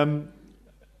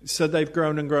 So they've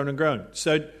grown and grown and grown.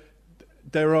 So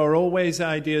there are always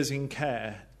ideas in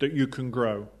care that you can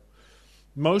grow.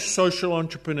 Most social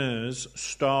entrepreneurs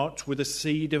start with a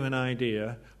seed of an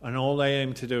idea, and all they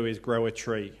aim to do is grow a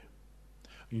tree.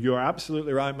 You're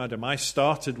absolutely right, madam. I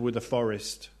started with a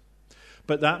forest.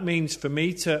 But that means for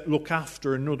me to look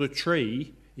after another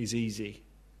tree is easy.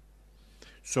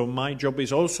 So my job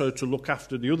is also to look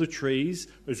after the other trees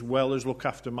as well as look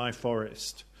after my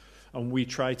forest. And we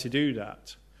try to do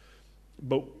that.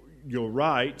 But you're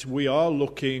right, we are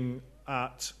looking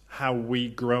at how we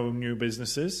grow new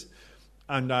businesses.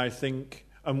 And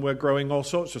and we're growing all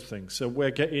sorts of things. So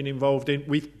we're getting involved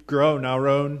we've grown our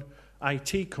own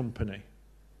IT company.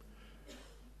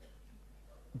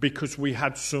 Because we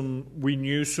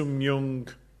knew some young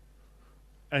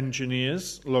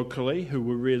engineers locally who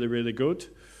were really, really good.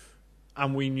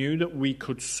 And we knew that we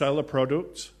could sell a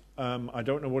product. I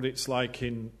don't know what it's like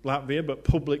in Latvia, but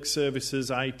public services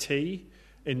IT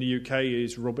in the UK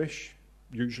is rubbish,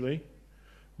 usually.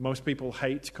 Most people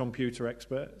hate computer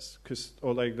experts because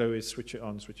all they do is switch it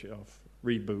on, switch it off,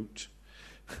 reboot.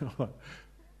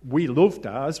 We loved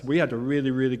ours. We had a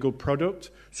really, really good product.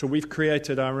 So we've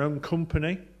created our own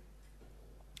company.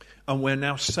 And we're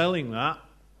now selling that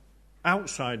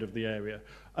outside of the area.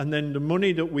 And then the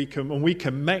money that we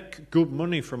can make good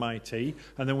money from IT. And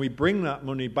then we bring that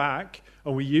money back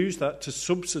and we use that to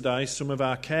subsidise some of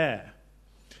our care.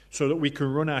 So that we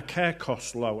can run our care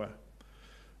costs lower.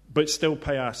 But still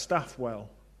pay our staff well.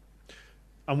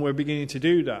 And we're beginning to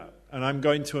do that. And I'm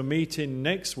going to a meeting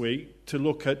next week to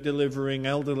look at delivering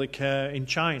elderly care in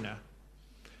China.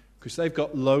 Because they've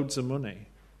got loads of money.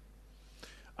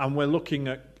 And we're looking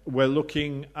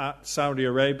at Saudi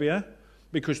Arabia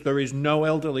because there is no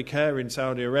elderly care in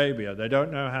Saudi Arabia. They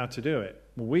don't know how to do it.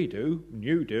 Well, we do, and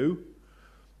you do.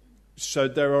 So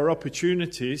there are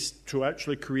opportunities to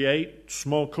actually create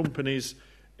small companies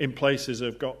in places that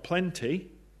have got plenty,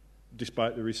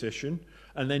 despite the recession,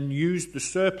 and then use the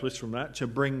surplus from that to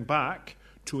bring back,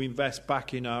 to invest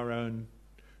back in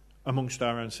amongst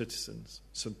our own citizens.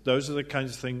 So those are the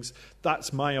kinds of things,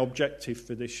 that's my objective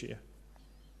for this year.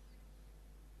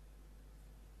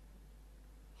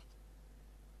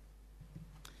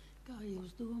 Kā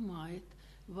jūs domājat,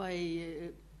 vai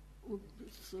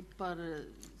par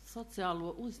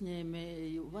sociālo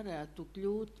uzņēmēju varētu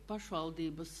kļūt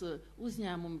pašvaldības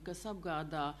uzņēmumi, kas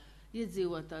apgādā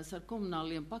iedzīvotājs ar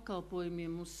komunāliem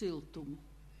pakalpojumiem uz siltumu?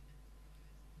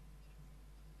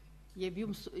 Jeb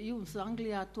jums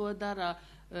Anglijā to dara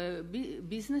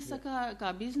biznesa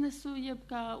kā biznesu, jeb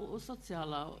kā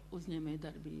sociālā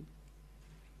uzņēmējdarbība?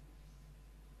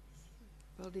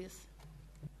 Paldies.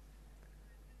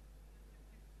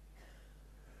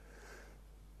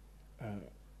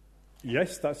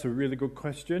 Yes, that's a really good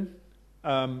question.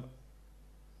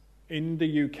 In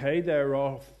the UK, there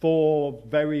are 4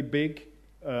 very big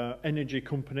energy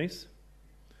companies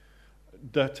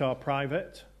that are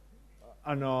private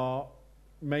and are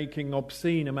making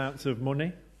obscene amounts of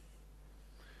money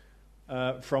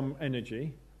from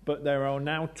energy. But there are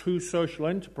now 2 social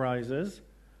enterprises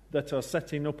that are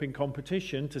setting up in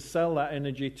competition to sell that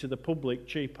energy to the public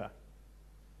cheaper.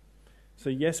 So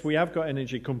yes, we have got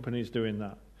energy companies doing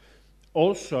that.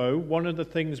 Also, one of the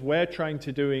things we're trying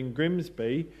to do in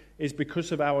Grimsby is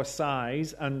because of our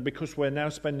size and because we're now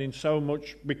spending so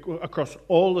much across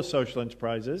all the social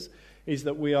enterprises, is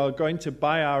that we are going to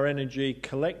buy our energy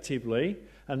collectively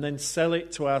and then sell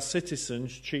it to our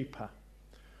citizens cheaper.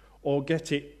 Or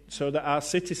get it so that our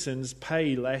citizens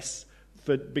pay less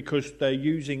because they're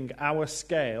using our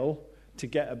scale to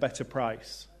get a better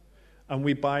price. And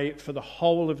we buy it for the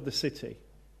whole of the city.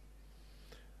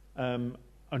 And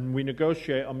we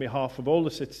negotiate on behalf of all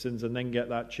the citizens and then get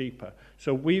that cheaper.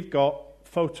 So we've got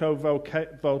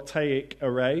photovoltaic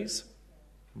arrays,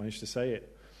 I managed to say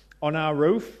it, on our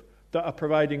roof that are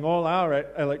providing all our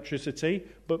electricity,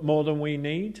 but more than we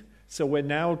need. So we're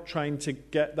now trying to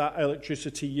get that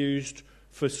electricity used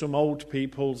for some old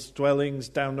people's dwellings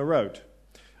down the road.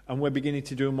 And we're beginning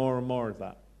to do more and more of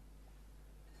that.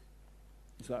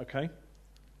 Is that okay?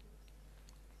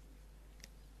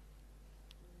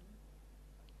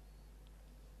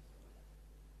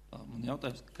 Man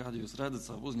jautājums, kādu jūs redzat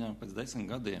savu uzņēmumu pēc 10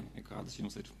 gadiem, ja kādas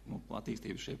jums ir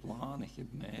attīstības šie plāni, ja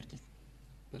mērķi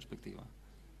perspektīvā?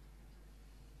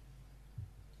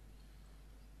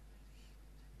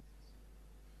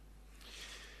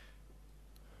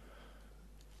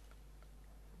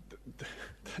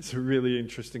 That's a really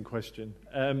interesting question.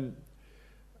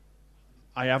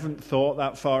 I haven't thought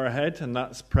that far ahead, and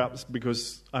that's perhaps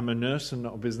because I'm a nurse and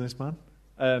not a businessman.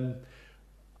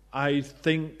 I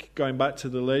think, going back to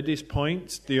the lady's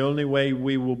point, the only way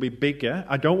we will be bigger,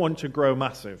 I don't want to grow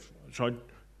massive. So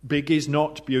big is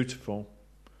not beautiful.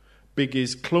 Big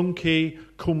is clunky,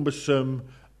 cumbersome,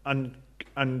 and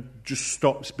just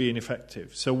stops being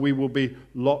effective. So we will be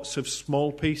lots of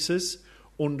small pieces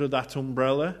under that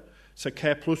umbrella. So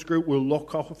Care Plus Group will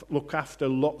look after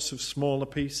lots of smaller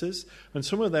pieces, and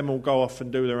some of them will go off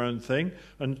and do their own thing,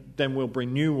 and then we'll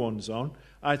bring new ones on.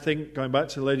 I think, going back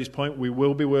to the lady's point, we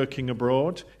will be working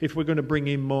abroad. If we're going to bring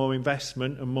in more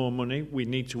investment and more money, we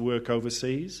need to work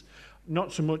overseas.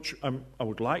 Not so much, I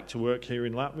would like to work here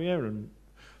in Latvia,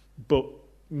 but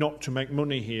not to make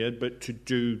money here, but to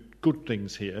do good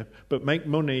things here. But make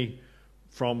money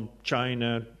from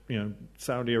China,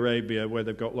 Saudi Arabia, where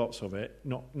they've got lots of it,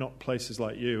 not places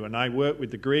like you. And I work with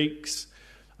the Greeks.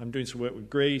 I'm doing some work with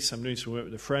Greece. I'm doing some work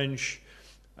with the French.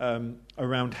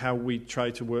 Around how we try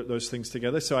to work those things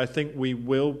together. So I think we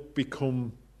will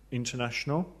become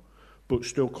international, but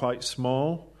still quite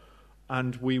small,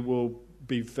 and we will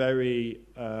be very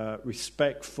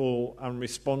respectful and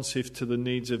responsive to the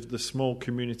needs of the small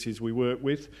communities we work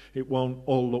with. It won't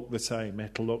all look the same.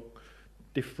 It'll look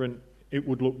different. It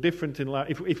would look different in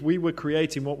Latvia. If we were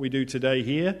creating what we do today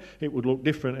here, it would look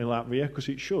different in Latvia, because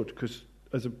it should, because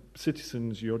as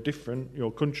citizens, you're different,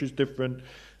 your country's different,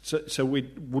 so we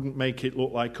wouldn't make it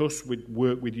look like us. We'd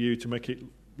work with you to make it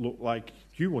look like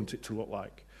you want it to look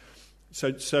like.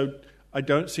 So I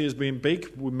don't see us being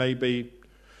big. We may be,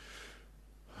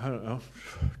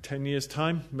 10 years'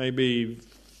 time, maybe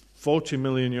 40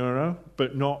 million euro,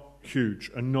 but not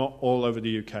huge, and not all over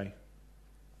the UK.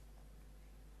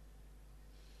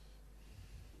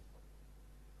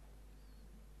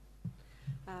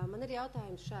 Man ir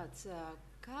jautājums šāds.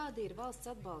 Kādi ir valsts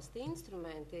atbalsta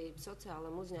instrumenti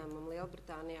sociālam uzņēmumam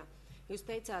Lielbritānijā? Jūs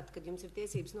teicāt, ka jums ir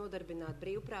tiesības nodarbināt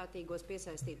brīvprātīgos,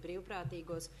 piesaistīt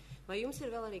brīvprātīgos. Vai jums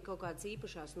ir vēl arī kaut kādas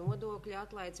īpašās nodokļu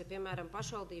atlaides, ja, piemēram,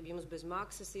 pašvaldība jums bez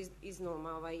maksas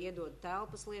iznomā vai iedod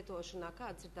telpas lietošanā?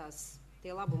 Kāds ir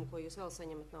tie labumi, ko jūs vēl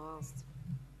saņemat no valsts?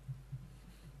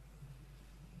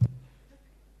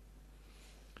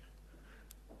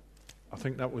 I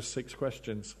think that was 6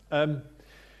 questions.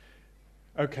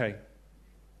 Okay.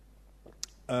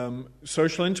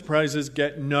 Social enterprises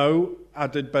get no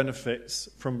added benefits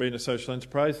from being a social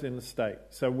enterprise in the state.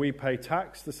 So we pay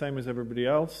tax the same as everybody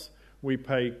else. We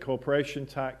pay corporation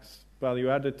tax,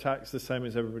 value-added tax the same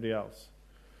as everybody else.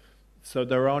 So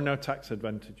there are no tax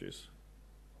advantages.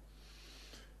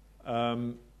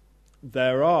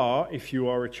 There are if you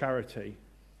are a charity.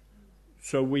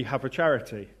 So we have a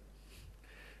charity.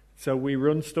 So we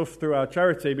run stuff through our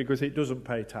charity because it doesn't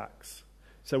pay tax.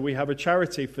 So we have a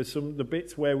charity for the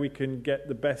bits where we can get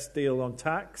the best deal on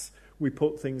tax. We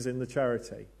put things in the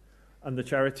charity. And the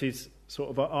charity's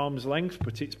sort of at arm's length,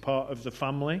 but it's part of the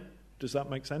family. Does that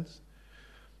make sense?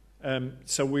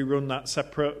 So we run that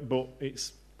separate, but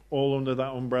it's all under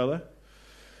that umbrella.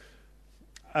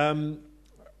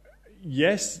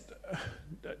 Yes,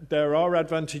 there are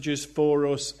advantages for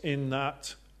us in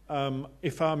that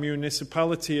if our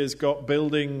municipality has got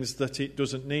buildings that it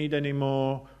doesn't need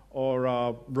anymore or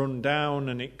are run down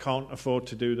and it can't afford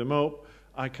to do them up,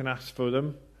 I can ask for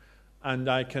them, and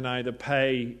I can either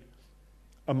pay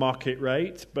a market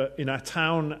rate, but in a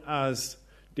town as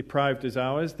deprived as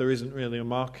ours, there isn't really a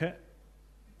market.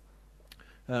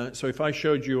 So if I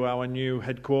showed you our new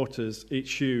headquarters,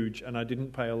 it's huge, and I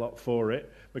didn't pay a lot for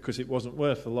it because it wasn't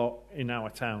worth a lot in our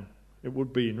town. It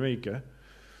would be in Riga,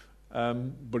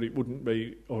 but it wouldn't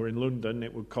be, or in London,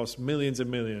 it would cost millions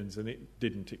and millions, and it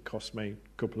didn't. It cost me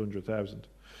a couple $100,000.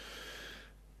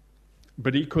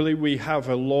 But equally, we have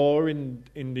a law in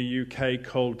the UK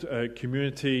called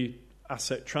Community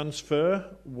Asset Transfer,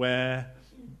 where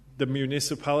the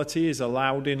municipality is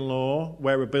allowed in law,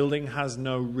 where a building has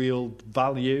no real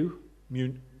value,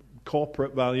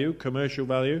 corporate value, commercial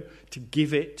value, to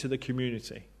give it to the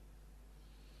community.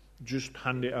 Just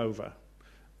hand it over.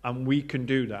 And we can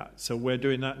do that. So we're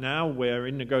doing that now. We're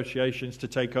in negotiations to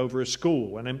take over a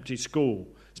school, an empty school.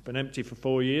 It's been empty for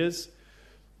 4 years.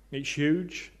 It's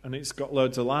huge, and it's got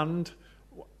loads of land.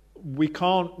 We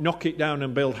can't knock it down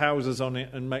and build houses on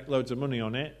it and make loads of money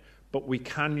on it, but we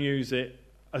can use it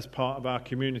as part of our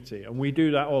community, and we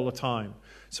do that all the time.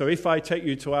 So if I take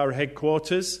you to our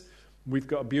headquarters, we've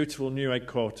got a beautiful new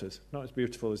headquarters. Not as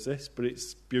beautiful as this, but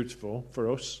it's beautiful for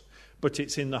us. But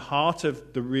it's in the heart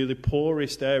of the really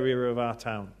poorest area of our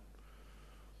town.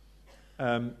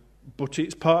 But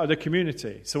it's part of the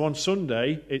community. So on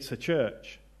Sunday, it's a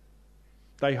church.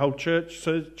 They hold church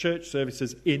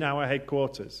services in our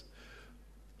headquarters.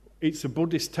 It's a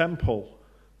Buddhist temple.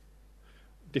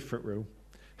 Different room.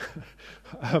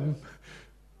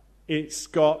 It's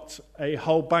got a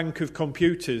whole bank of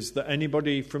computers that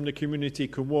anybody from the community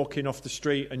can walk in off the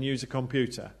street and use a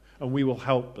computer, and we will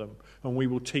help them and we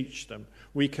will teach them.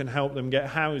 We can help them get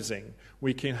housing.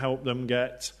 We can help them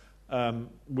get.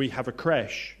 We have a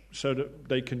creche so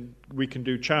that we can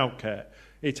do childcare.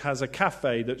 It has a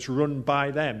cafe that's run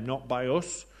by them, not by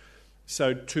us.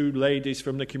 So 2 ladies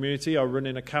from the community are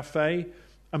running a cafe.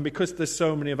 And because there's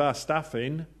so many of our staff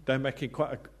in, they're making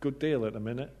quite a good deal at the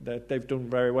minute. They've done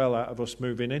very well out of us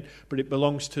moving in. But it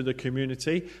belongs to the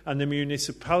community. And the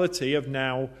municipality have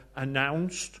now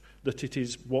announced that it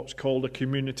is what's called a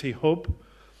community hub,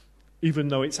 even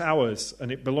though it's ours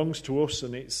and it belongs to us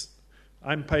and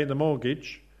I'm paying the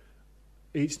mortgage.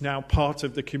 It's now part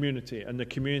of the community, and the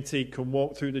community can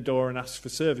walk through the door and ask for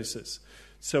services.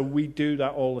 So we do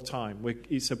that all the time.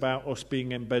 It's about us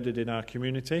being embedded in our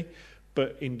community.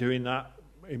 But in doing that,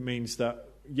 it means that,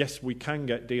 yes, we can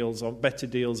get better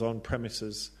deals on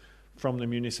premises from the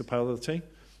municipality.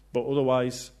 But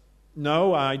otherwise,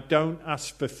 no, I don't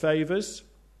ask for favours.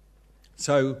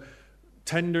 So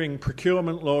tendering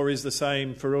procurement law is the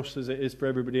same for us as it is for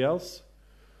everybody else.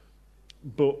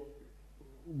 But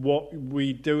what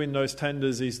we do in those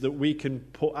tenders is that we can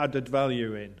put added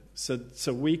value in.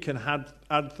 So we can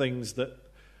add things that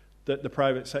the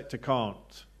private sector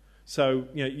can't. So,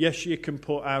 yes, you can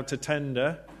put out a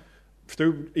tender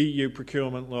through EU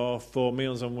procurement law for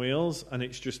Meals on Wheels, and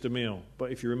it's just a meal.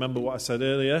 But if you remember what I said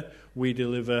earlier, we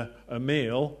deliver a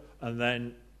meal and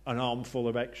then an armful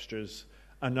of extras.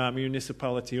 And our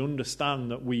municipality understand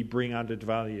that we bring added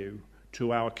value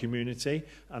to our community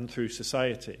and through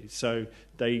society. So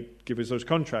they give us those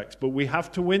contracts. But we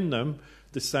have to win them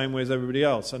the same way as everybody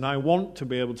else. And I want to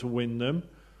be able to win them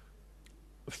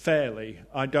fairly.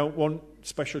 I don't want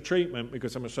special treatment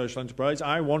because I'm a social enterprise.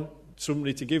 I want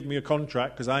somebody to give me a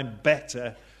contract because I'm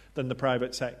better than the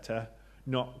private sector,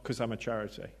 not because I'm a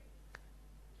charity.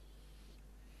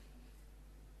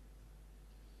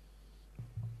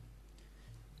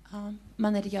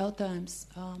 Man ir jautājums.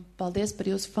 Paldies par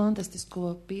jūsu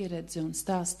fantastisko pieredzi un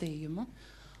stāstījumu.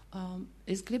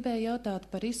 Es gribēju jautāt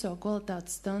par ISO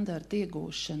kvalitātes standartu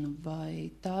iegūšanu. Vai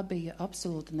tā bija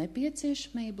absolūta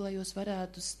nepieciešamība, lai jūs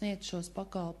varētu sniegt šos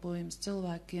pakalpojumus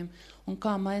cilvēkiem, un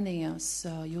kā mainījās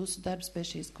jūsu darbs pie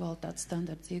šīs kvalitātes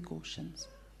standarta iegūšanas?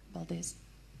 Paldies.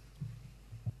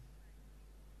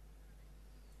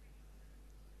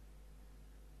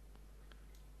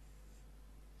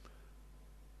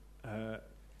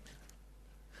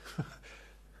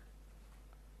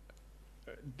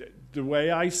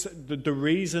 The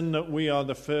reason that we are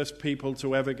the first people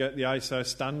to ever get the ISO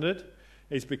standard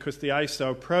is because the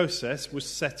ISO process was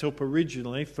set up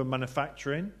originally for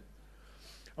manufacturing.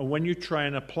 And when you try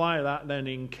and apply that then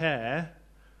in care,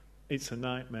 it's a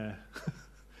nightmare.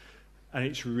 And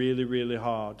it's really, really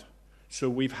hard. So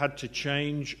we've had to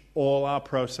change all our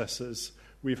processes.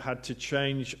 We've had to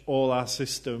change all our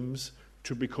systems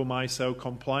to become ISO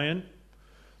compliant.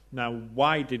 Now,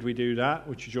 why did we do that,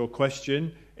 which is your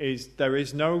question, is there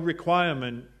is no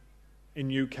requirement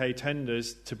in UK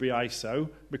tenders to be ISO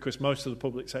because most of the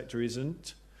public sector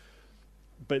isn't.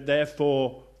 But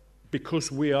therefore,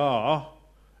 because we are,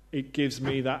 it gives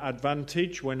me that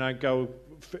advantage when I go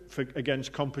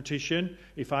against competition.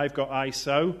 If I've got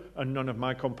ISO and none of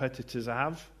my competitors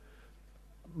have,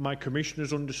 my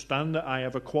commissioners understand that I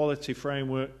have a quality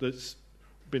framework that's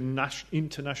been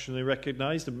internationally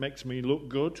recognised and makes me look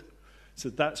good. So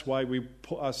that's why we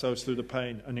put ourselves through the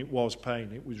pain, and it was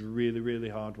pain. It was really, really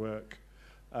hard work.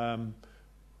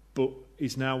 But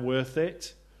it's now worth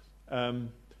it.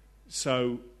 When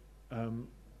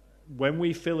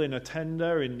we fill in a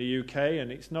tender in the UK, and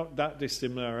it's not that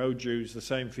dissimilar, OJU's the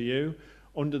same for you,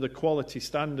 under the quality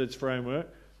standards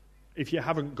framework, if you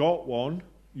haven't got one,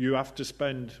 you have to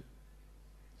spend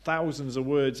thousands of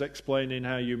words explaining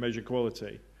how you measure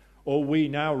quality. All we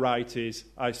now write is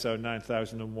ISO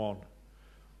 9001.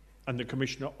 And the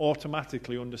commissioner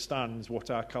automatically understands what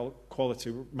our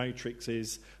quality matrix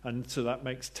is, and so that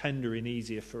makes tendering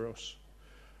easier for us.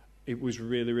 It was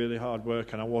really, really hard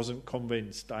work, and I wasn't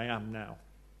convinced. I am now.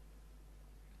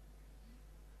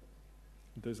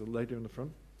 There's a lady in the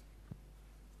front.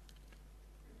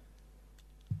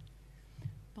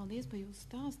 Paldies par jūsu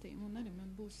stāstījumu, un arī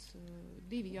man būs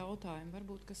 2 jautājumi,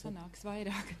 varbūt, ka sanāks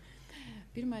vairāk.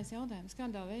 Pirmais jautājums,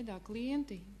 kādā veidā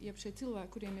klienti, jeb šie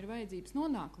cilvēki, kuriem ir vajadzības,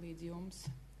 nonāk līdz jums?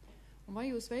 Un vai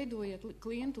jūs veidojat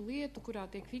klientu lietu, kurā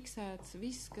tiek fiksēts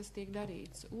viss, kas tiek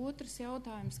darīts? Otrs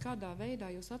jautājums, kādā veidā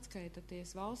jūs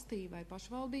atskaitaties valstī vai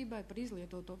pašvaldībai par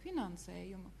izlietoto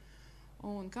finansējumu?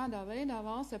 Un kādā veidā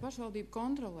valsts vai pašvaldība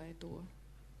kontrolē to?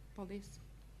 Paldies.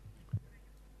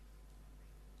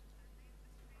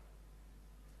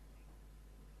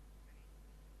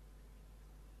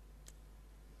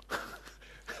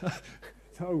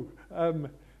 No,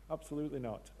 absolutely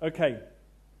not. Okay,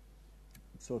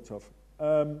 sort of.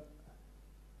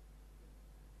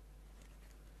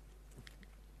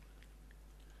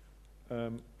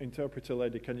 Interpreter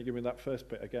lady, can you give me that first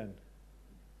bit again?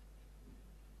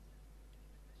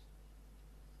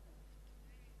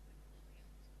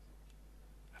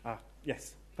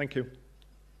 Yes, thank you.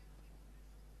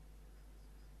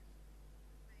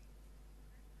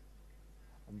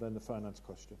 And then the finance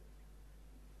question.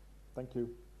 Thank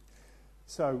you.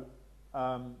 So,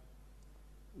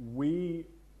 we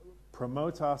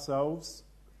promote ourselves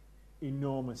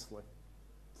enormously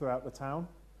throughout the town.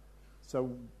 So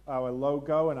our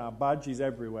logo and our badge is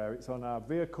everywhere. It's on our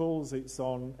vehicles, it's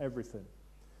on everything.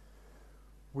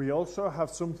 We also have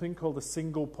something called a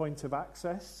single point of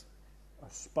access, a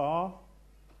SPA,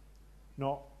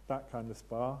 not that kind of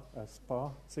SPA, a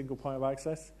SPA, single point of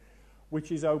access,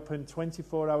 which is open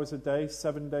 24 hours a day,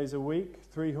 7 days a week,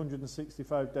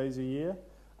 365 days a year,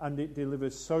 and it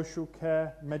delivers social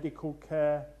care, medical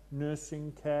care,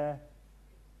 nursing care,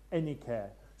 any care.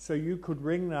 So you could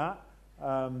ring that.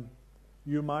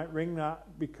 You might ring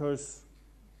that because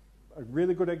a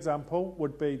really good example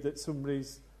would be that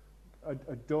somebody's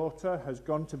a daughter has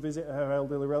gone to visit her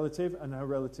elderly relative and her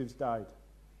relative's died.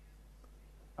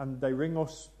 And they ring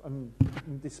us in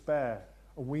despair,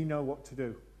 and we know what to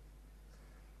do.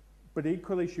 But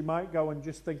equally, she might go and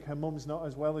just think her mum's not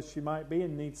as well as she might be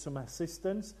and needs some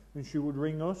assistance, and she would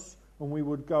ring us, and we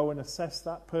would go and assess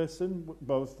that person,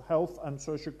 both health and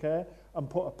social care, and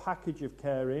put a package of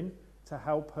care in to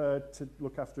help her to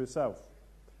look after herself.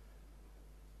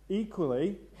 Equally,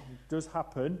 it does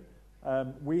happen,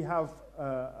 we have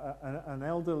an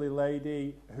elderly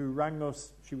lady who rang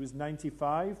us. She was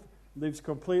 95, lives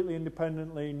completely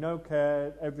independently, no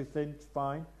care, everything's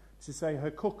fine, to say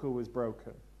her cooker was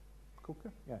broken.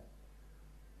 Cooker? Yeah.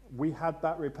 We had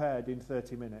that repaired in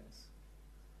 30 minutes.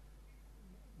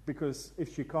 Because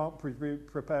if she can't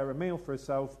prepare a meal for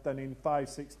herself, then in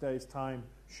 5-6 days' time,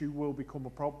 she will become a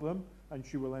problem and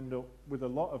she will end up with a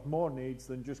lot of more needs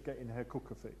than just getting her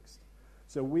cooker fixed.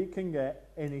 So we can get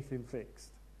anything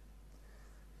fixed.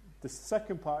 The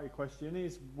second part of your question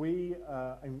is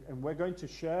and we're going to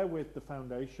share with the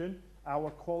foundation our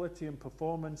quality and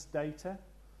performance data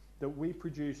that we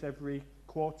produce every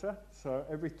quarter. So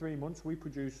every 3 months we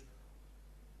produce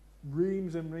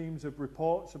reams and reams of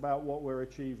reports about what we're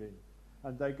achieving.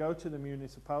 And they go to the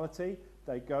municipality,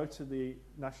 they go to the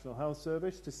National Health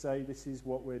Service to say this is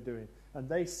what we're doing. And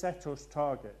they set us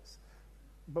targets.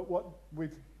 But what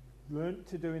we've learned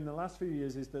to do in the last few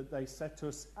years is that they set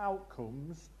us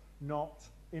outcomes, not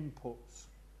inputs.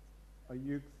 Are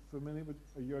you familiar with,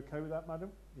 are you okay with that,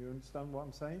 madam? You understand what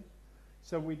I'm saying?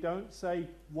 So we don't say,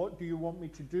 what do you want me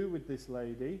to do with this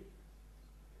lady?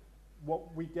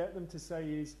 What we get them to say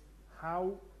is,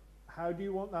 how do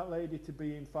you want that lady to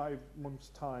be in 5 months'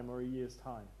 time or a year's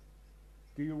time?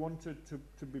 Do you want her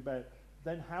to be better?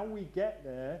 Then how we get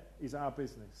there is our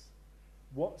business.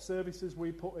 What services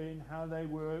we put in, how they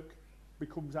work,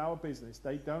 becomes our business.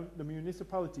 The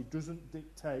municipality doesn't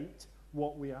dictate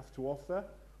what we have to offer.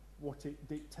 What it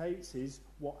dictates is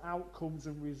what outcomes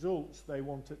and results they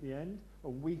want at the end,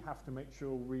 and we have to make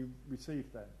sure we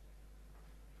receive them.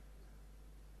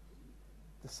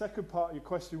 The second part of your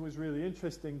question was really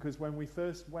interesting because when we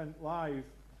first went live,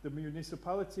 the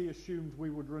municipality assumed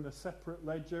we would run a separate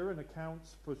ledger and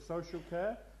accounts for social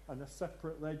care, and a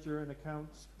separate ledger and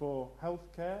accounts for health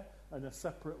care, and a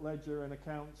separate ledger and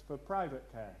accounts for private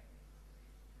care.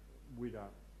 We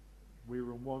don't. We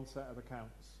run one set of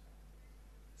accounts.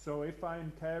 So if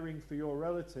I'm caring for your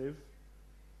relative,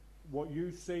 what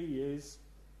you see is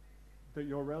that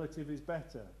your relative is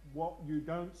better. What you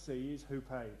don't see is who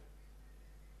paid.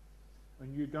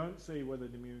 And you don't see whether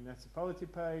the municipality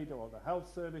paid or the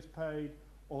health service paid.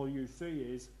 All you see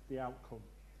is the outcome.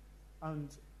 And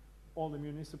all the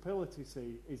municipality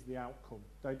see is the outcome.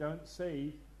 They don't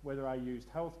see whether I used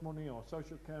health money or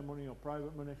social care money or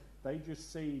private money. They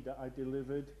just see that I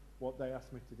delivered what they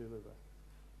asked me to deliver.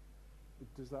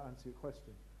 Does that answer your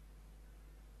question?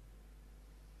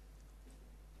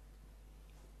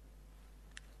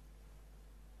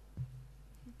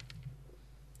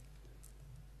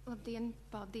 Labdien,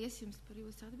 paldies jums par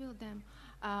jūsu atbildēm.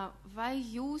 Vai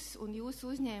jūs un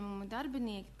jūsu uzņēmumu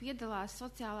darbinieki piedalās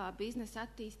sociālā biznesa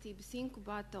attīstības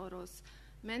inkubatoros,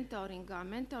 mentoringā,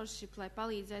 mentorship, lai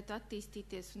palīdzētu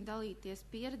attīstīties un dalīties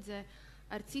pieredzē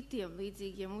ar citiem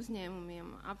līdzīgiem uzņēmumiem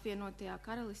apvienotajā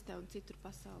karalistē un citur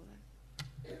pasaulē?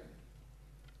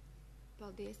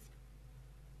 Paldies.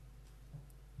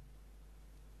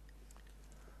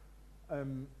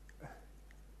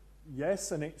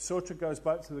 Yes, and it sort of goes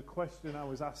back to the question I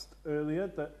was asked earlier,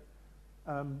 that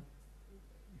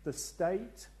the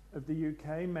state of the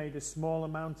UK made a small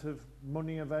amount of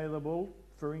money available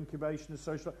for incubation of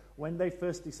social. When they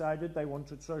first decided they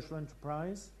wanted social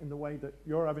enterprise, in the way that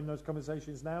you're having those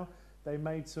conversations now, they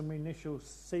made some initial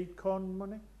seed corn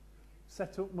money,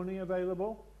 set-up money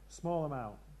available, small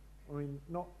amount. I mean,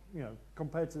 not,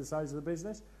 compared to the size of the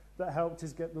business, that helped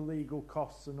us get the legal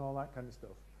costs and all that kind of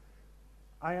stuff.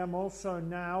 I am also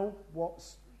now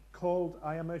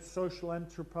I am a social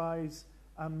enterprise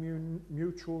and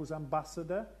mutuals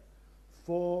ambassador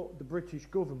for the British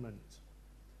government.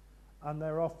 And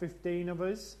there are 15 of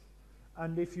us.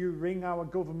 And if you ring our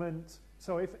government,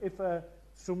 so if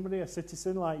somebody, a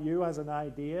citizen like you, has an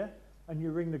idea, and you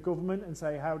ring the government and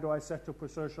say, how do I set up a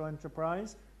social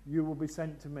enterprise? You will be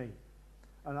sent to me.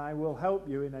 And I will help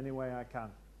you in any way I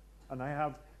can. And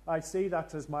I see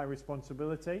that as my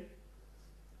responsibility.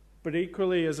 But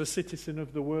equally, as a citizen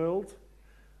of the world,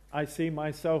 I see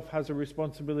myself as a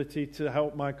responsibility to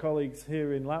help my colleagues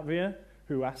here in Latvia,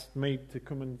 who asked me to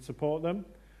come and support them.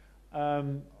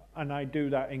 And I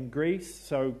do that in Greece.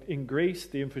 So in Greece,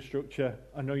 the infrastructure,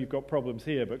 I know you've got problems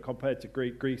here, but compared to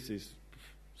Greece's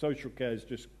social care is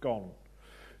just gone.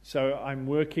 So I'm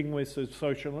working with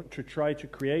to try to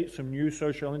create some new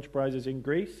social enterprises in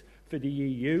Greece for the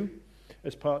EU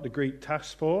as part of the Greek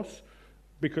task force,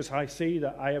 because I see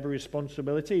that I have a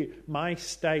responsibility. My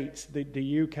state,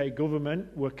 the UK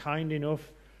government, were kind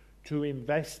enough to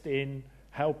invest in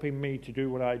helping me to do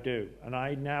what I do. And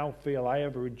I now feel I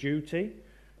have a duty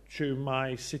to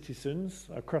my citizens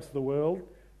across the world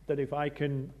that if I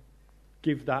can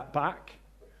give that back,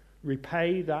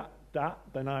 repay that,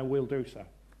 then I will do so.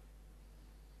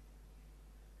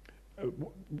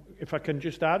 If I can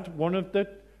just add, one of the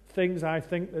things I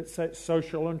think that sets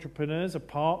social entrepreneurs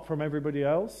apart from everybody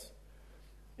else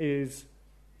is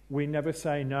we never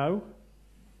say no.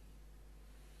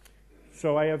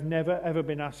 So I have never ever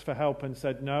been asked for help and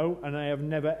said no, and I have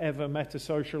never ever met a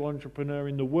social entrepreneur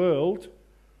in the world,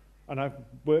 and I've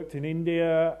worked in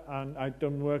India and I've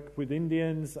done work with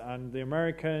Indians and the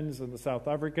Americans and the South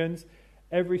Africans.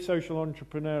 Every social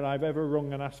entrepreneur I've ever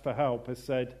rung and asked for help has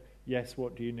said, yes,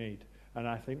 what do you need? And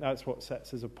I think that's what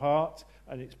sets us apart,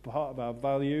 and it's part of our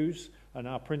values and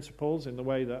our principles in the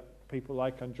way that people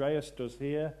like Andreas does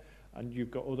here, and you've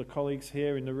got other colleagues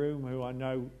here in the room who I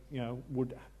know,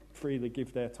 would freely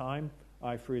give their time.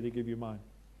 I freely give you mine.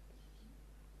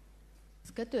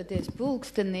 Skatoties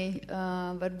pulkstenī,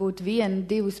 varbūt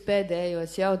 1-2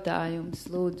 pēdējos jautājumus,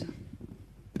 lūdzu.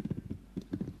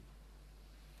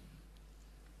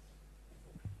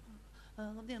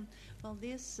 Labdien!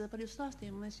 Paldies par jūsu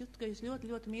stāstījumu. Es jūtu, ka jūs ļoti,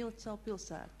 ļoti mīlat savu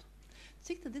pilsētu.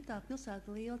 Cik tad ir tā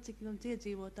pilsēta liela, cik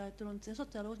iedzīvotāji tur un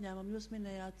sociālo uzņēmumu jūs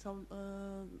minējāt savu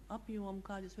apjomu,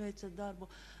 kā jūs veicat darbu?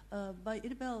 Vai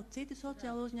ir vēl citi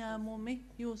sociāli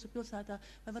uzņēmumi jūsu pilsētā?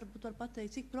 Vai varbūt var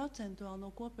pateikt, cik procentuāli no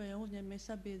kopējā uzņēmēju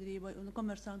sabiedrība un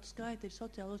komersantu skaita ir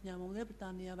sociāli uzņēmumi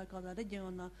Lielbritānijā vai kādā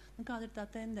reģionā? Un kāda ir tā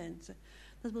tendence?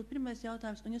 Tas būtu pirmais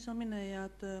jautājums. Un jūs jau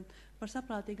minējāt par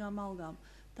saprātīgām algām.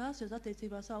 Tās jūs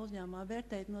attiecībā savu uzņēmumā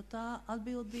vērtējat no tā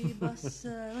atbildības,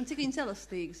 un cik viņas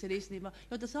elastīgas ir īstenībā.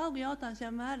 Jo tas algu jautājums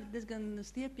vienmēr ir diezgan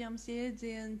stiepjams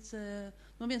jēdziens,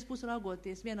 no vienas puses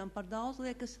raugoties, vienam par daudz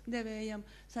liekas devējam,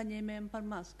 saņēmējam par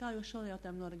maz. Kā jūs šo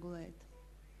jautājumu noregulējat?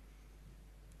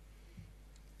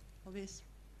 Paldies.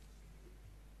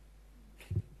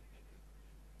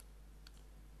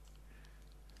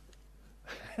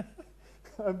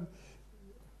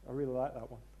 I really like that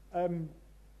one.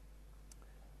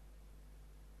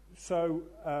 So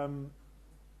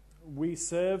we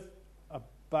serve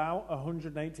about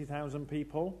 180,000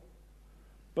 people,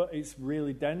 but it's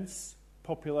really dense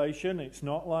population. It's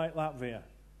not like Latvia.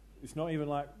 It's not even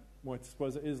like, well, I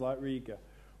suppose it is like Riga.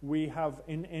 We have,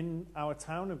 in our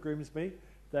town of Grimsby,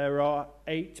 there are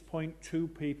 8.2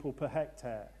 people per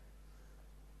hectare.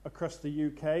 Across the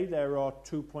UK, there are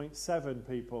 2.7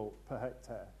 people per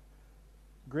hectare.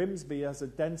 Grimsby has a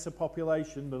denser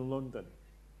population than London.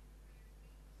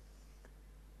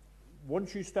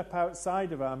 Once you step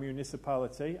outside of our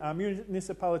municipality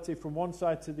from one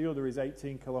side to the other is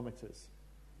 18 kilometres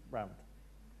round.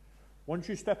 Once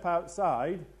you step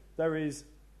outside, there is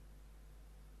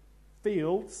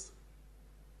fields,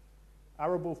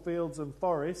 arable fields and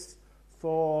forests,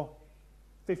 for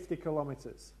 50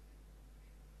 kilometres.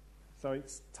 So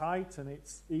it's tight and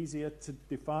it's easier to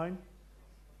define.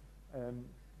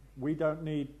 We don't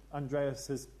need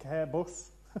Andreas's care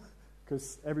bus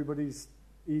because everybody's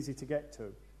easy to get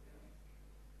to.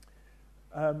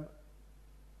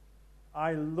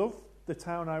 I love the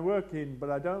town I work in, but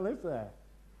I don't live there.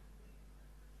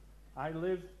 I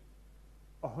live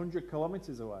 100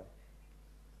 kilometres away,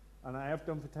 and I have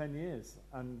done for 10 years.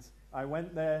 And I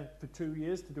went there for 2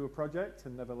 years to do a project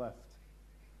and never left.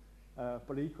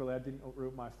 But equally, I didn't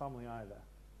uproot my family either.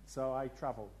 So I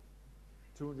travel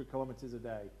 200 kilometres a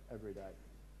day, every day,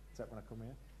 except when I come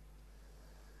here.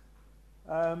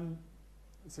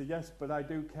 So yes, but I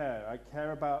do care. I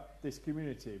care about this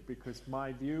community because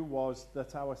my view was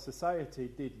that our society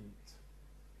didn't.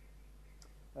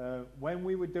 When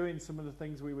we were doing some of the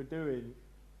things we were doing,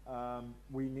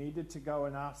 we needed to go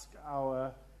and ask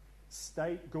our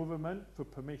state government for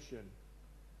permission.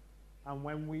 And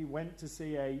when we went to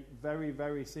see a very,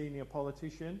 very senior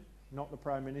politician, not the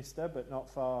Prime Minister, but not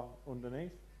far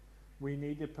underneath, we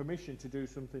needed permission to do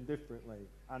something differently.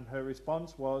 And her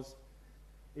response was,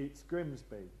 it's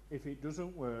Grimsby. If it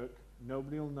doesn't work,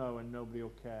 nobody will know and nobody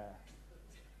will care.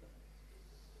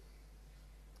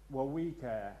 Well, we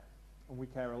care, and we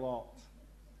care a lot.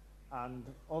 And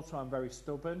also I'm very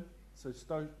stubborn. So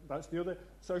that's the other.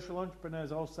 Social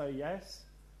entrepreneurs all say yes,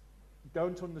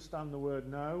 don't understand the word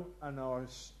no, and are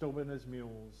as stubborn as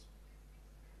mules.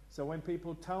 So when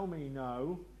people tell me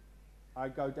no, I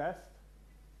go deaf,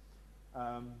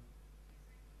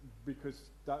 because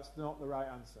that's not the right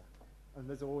answer. And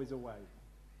there's always a way.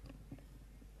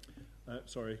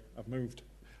 Sorry, I've moved.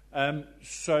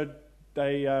 So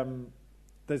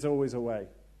there's always a way.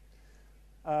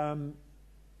 I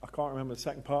can't remember the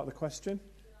second part of the question.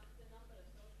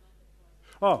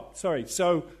 Oh, sorry.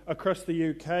 So across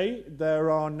the UK, there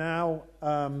are now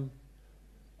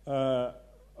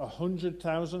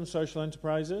 100,000 social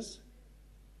enterprises,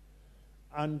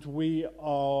 and we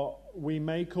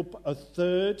make up a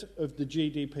third of the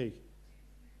GDP.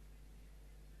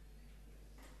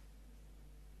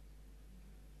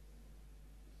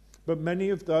 But many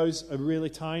of those are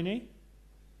really tiny.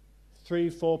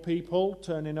 3-4 people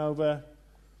turning over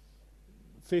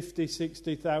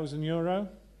 50,000-60,000 euro.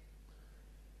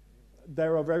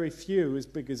 There are very few as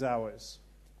big as ours.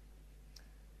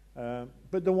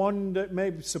 But the one that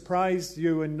may surprise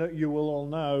you and that you will all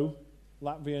know,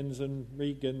 Latvians and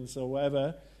Rīgans or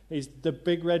whatever, is the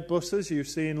big red buses you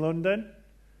see in London.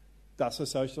 That's a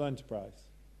social enterprise.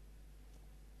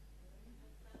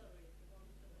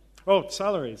 Oh,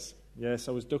 salaries. Yes,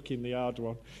 I was ducking the hard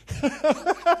one.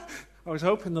 I was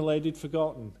hoping the lady'd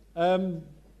forgotten.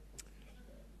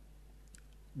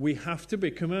 We have to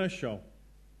be commercial.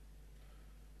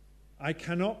 I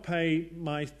cannot pay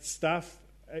my staff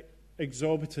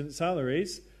exorbitant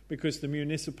salaries because the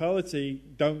municipality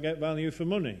don't get value for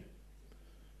money.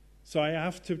 So I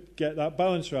have to get that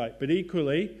balance right. But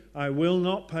equally, I will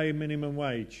not pay minimum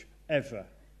wage, ever,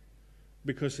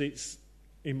 because it's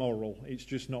immoral. It's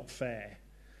just not fair.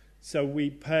 So we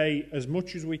pay as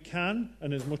much as we can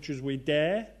and as much as we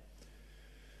dare.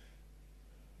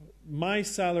 My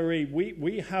salary,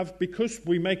 we have, because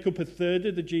we make up a third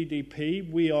of the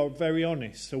GDP, we are very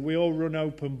honest. So we all run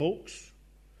open books.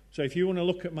 So if you want to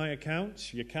look at my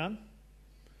accounts, you can.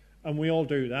 And we all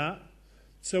do that.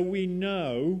 So we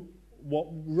know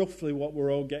roughly what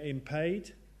we're all getting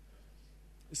paid.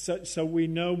 So we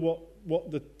know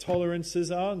what the tolerances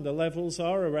are and the levels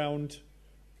are around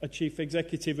a chief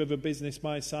executive of a business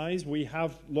my size. We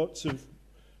have lots of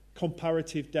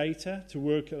comparative data to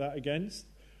work at that against.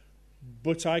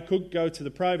 But I could go to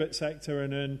the private sector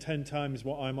and earn 10 times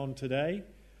what I'm on today,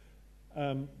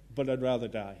 but I'd rather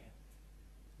die.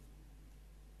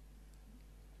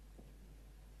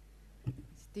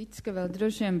 Es ticu, ka vēl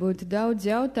droši vien būtu daudz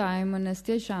jautājumu, un es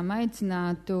tiešām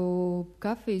aicinātu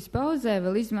kafijas pauzē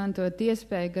vēl izmantot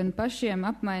iespēju gan pašiem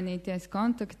apmainīties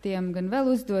kontaktiem, gan vēl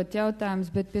uzdot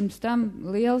jautājumus, bet pirms tam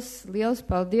liels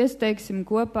paldies teiksim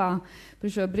kopā par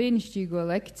šo brīnišķīgo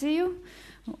lekciju,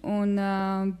 un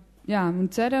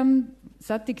ceram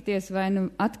satikties vai nu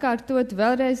atkārtot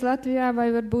vēlreiz Latvijā,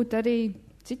 vai varbūt arī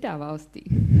citā valstī.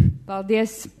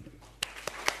 Paldies!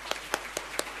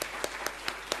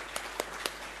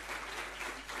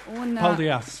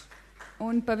 Paldies!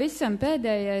 Un pavisam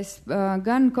pēdējais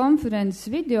gan konferences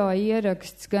video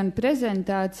ieraksts, gan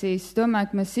prezentācijas, domāju,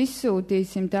 ka mēs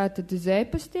izsūtīsim tātad uz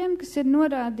e-pastiem, kas ir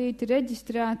norādīti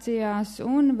reģistrācijās,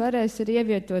 un varēs arī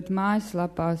ievietot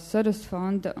mājaslapās Sorosa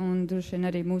fonda un droši vien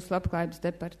arī mūsu labklājības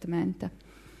departamenta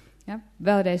Ja?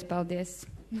 Vēlreiz paldies!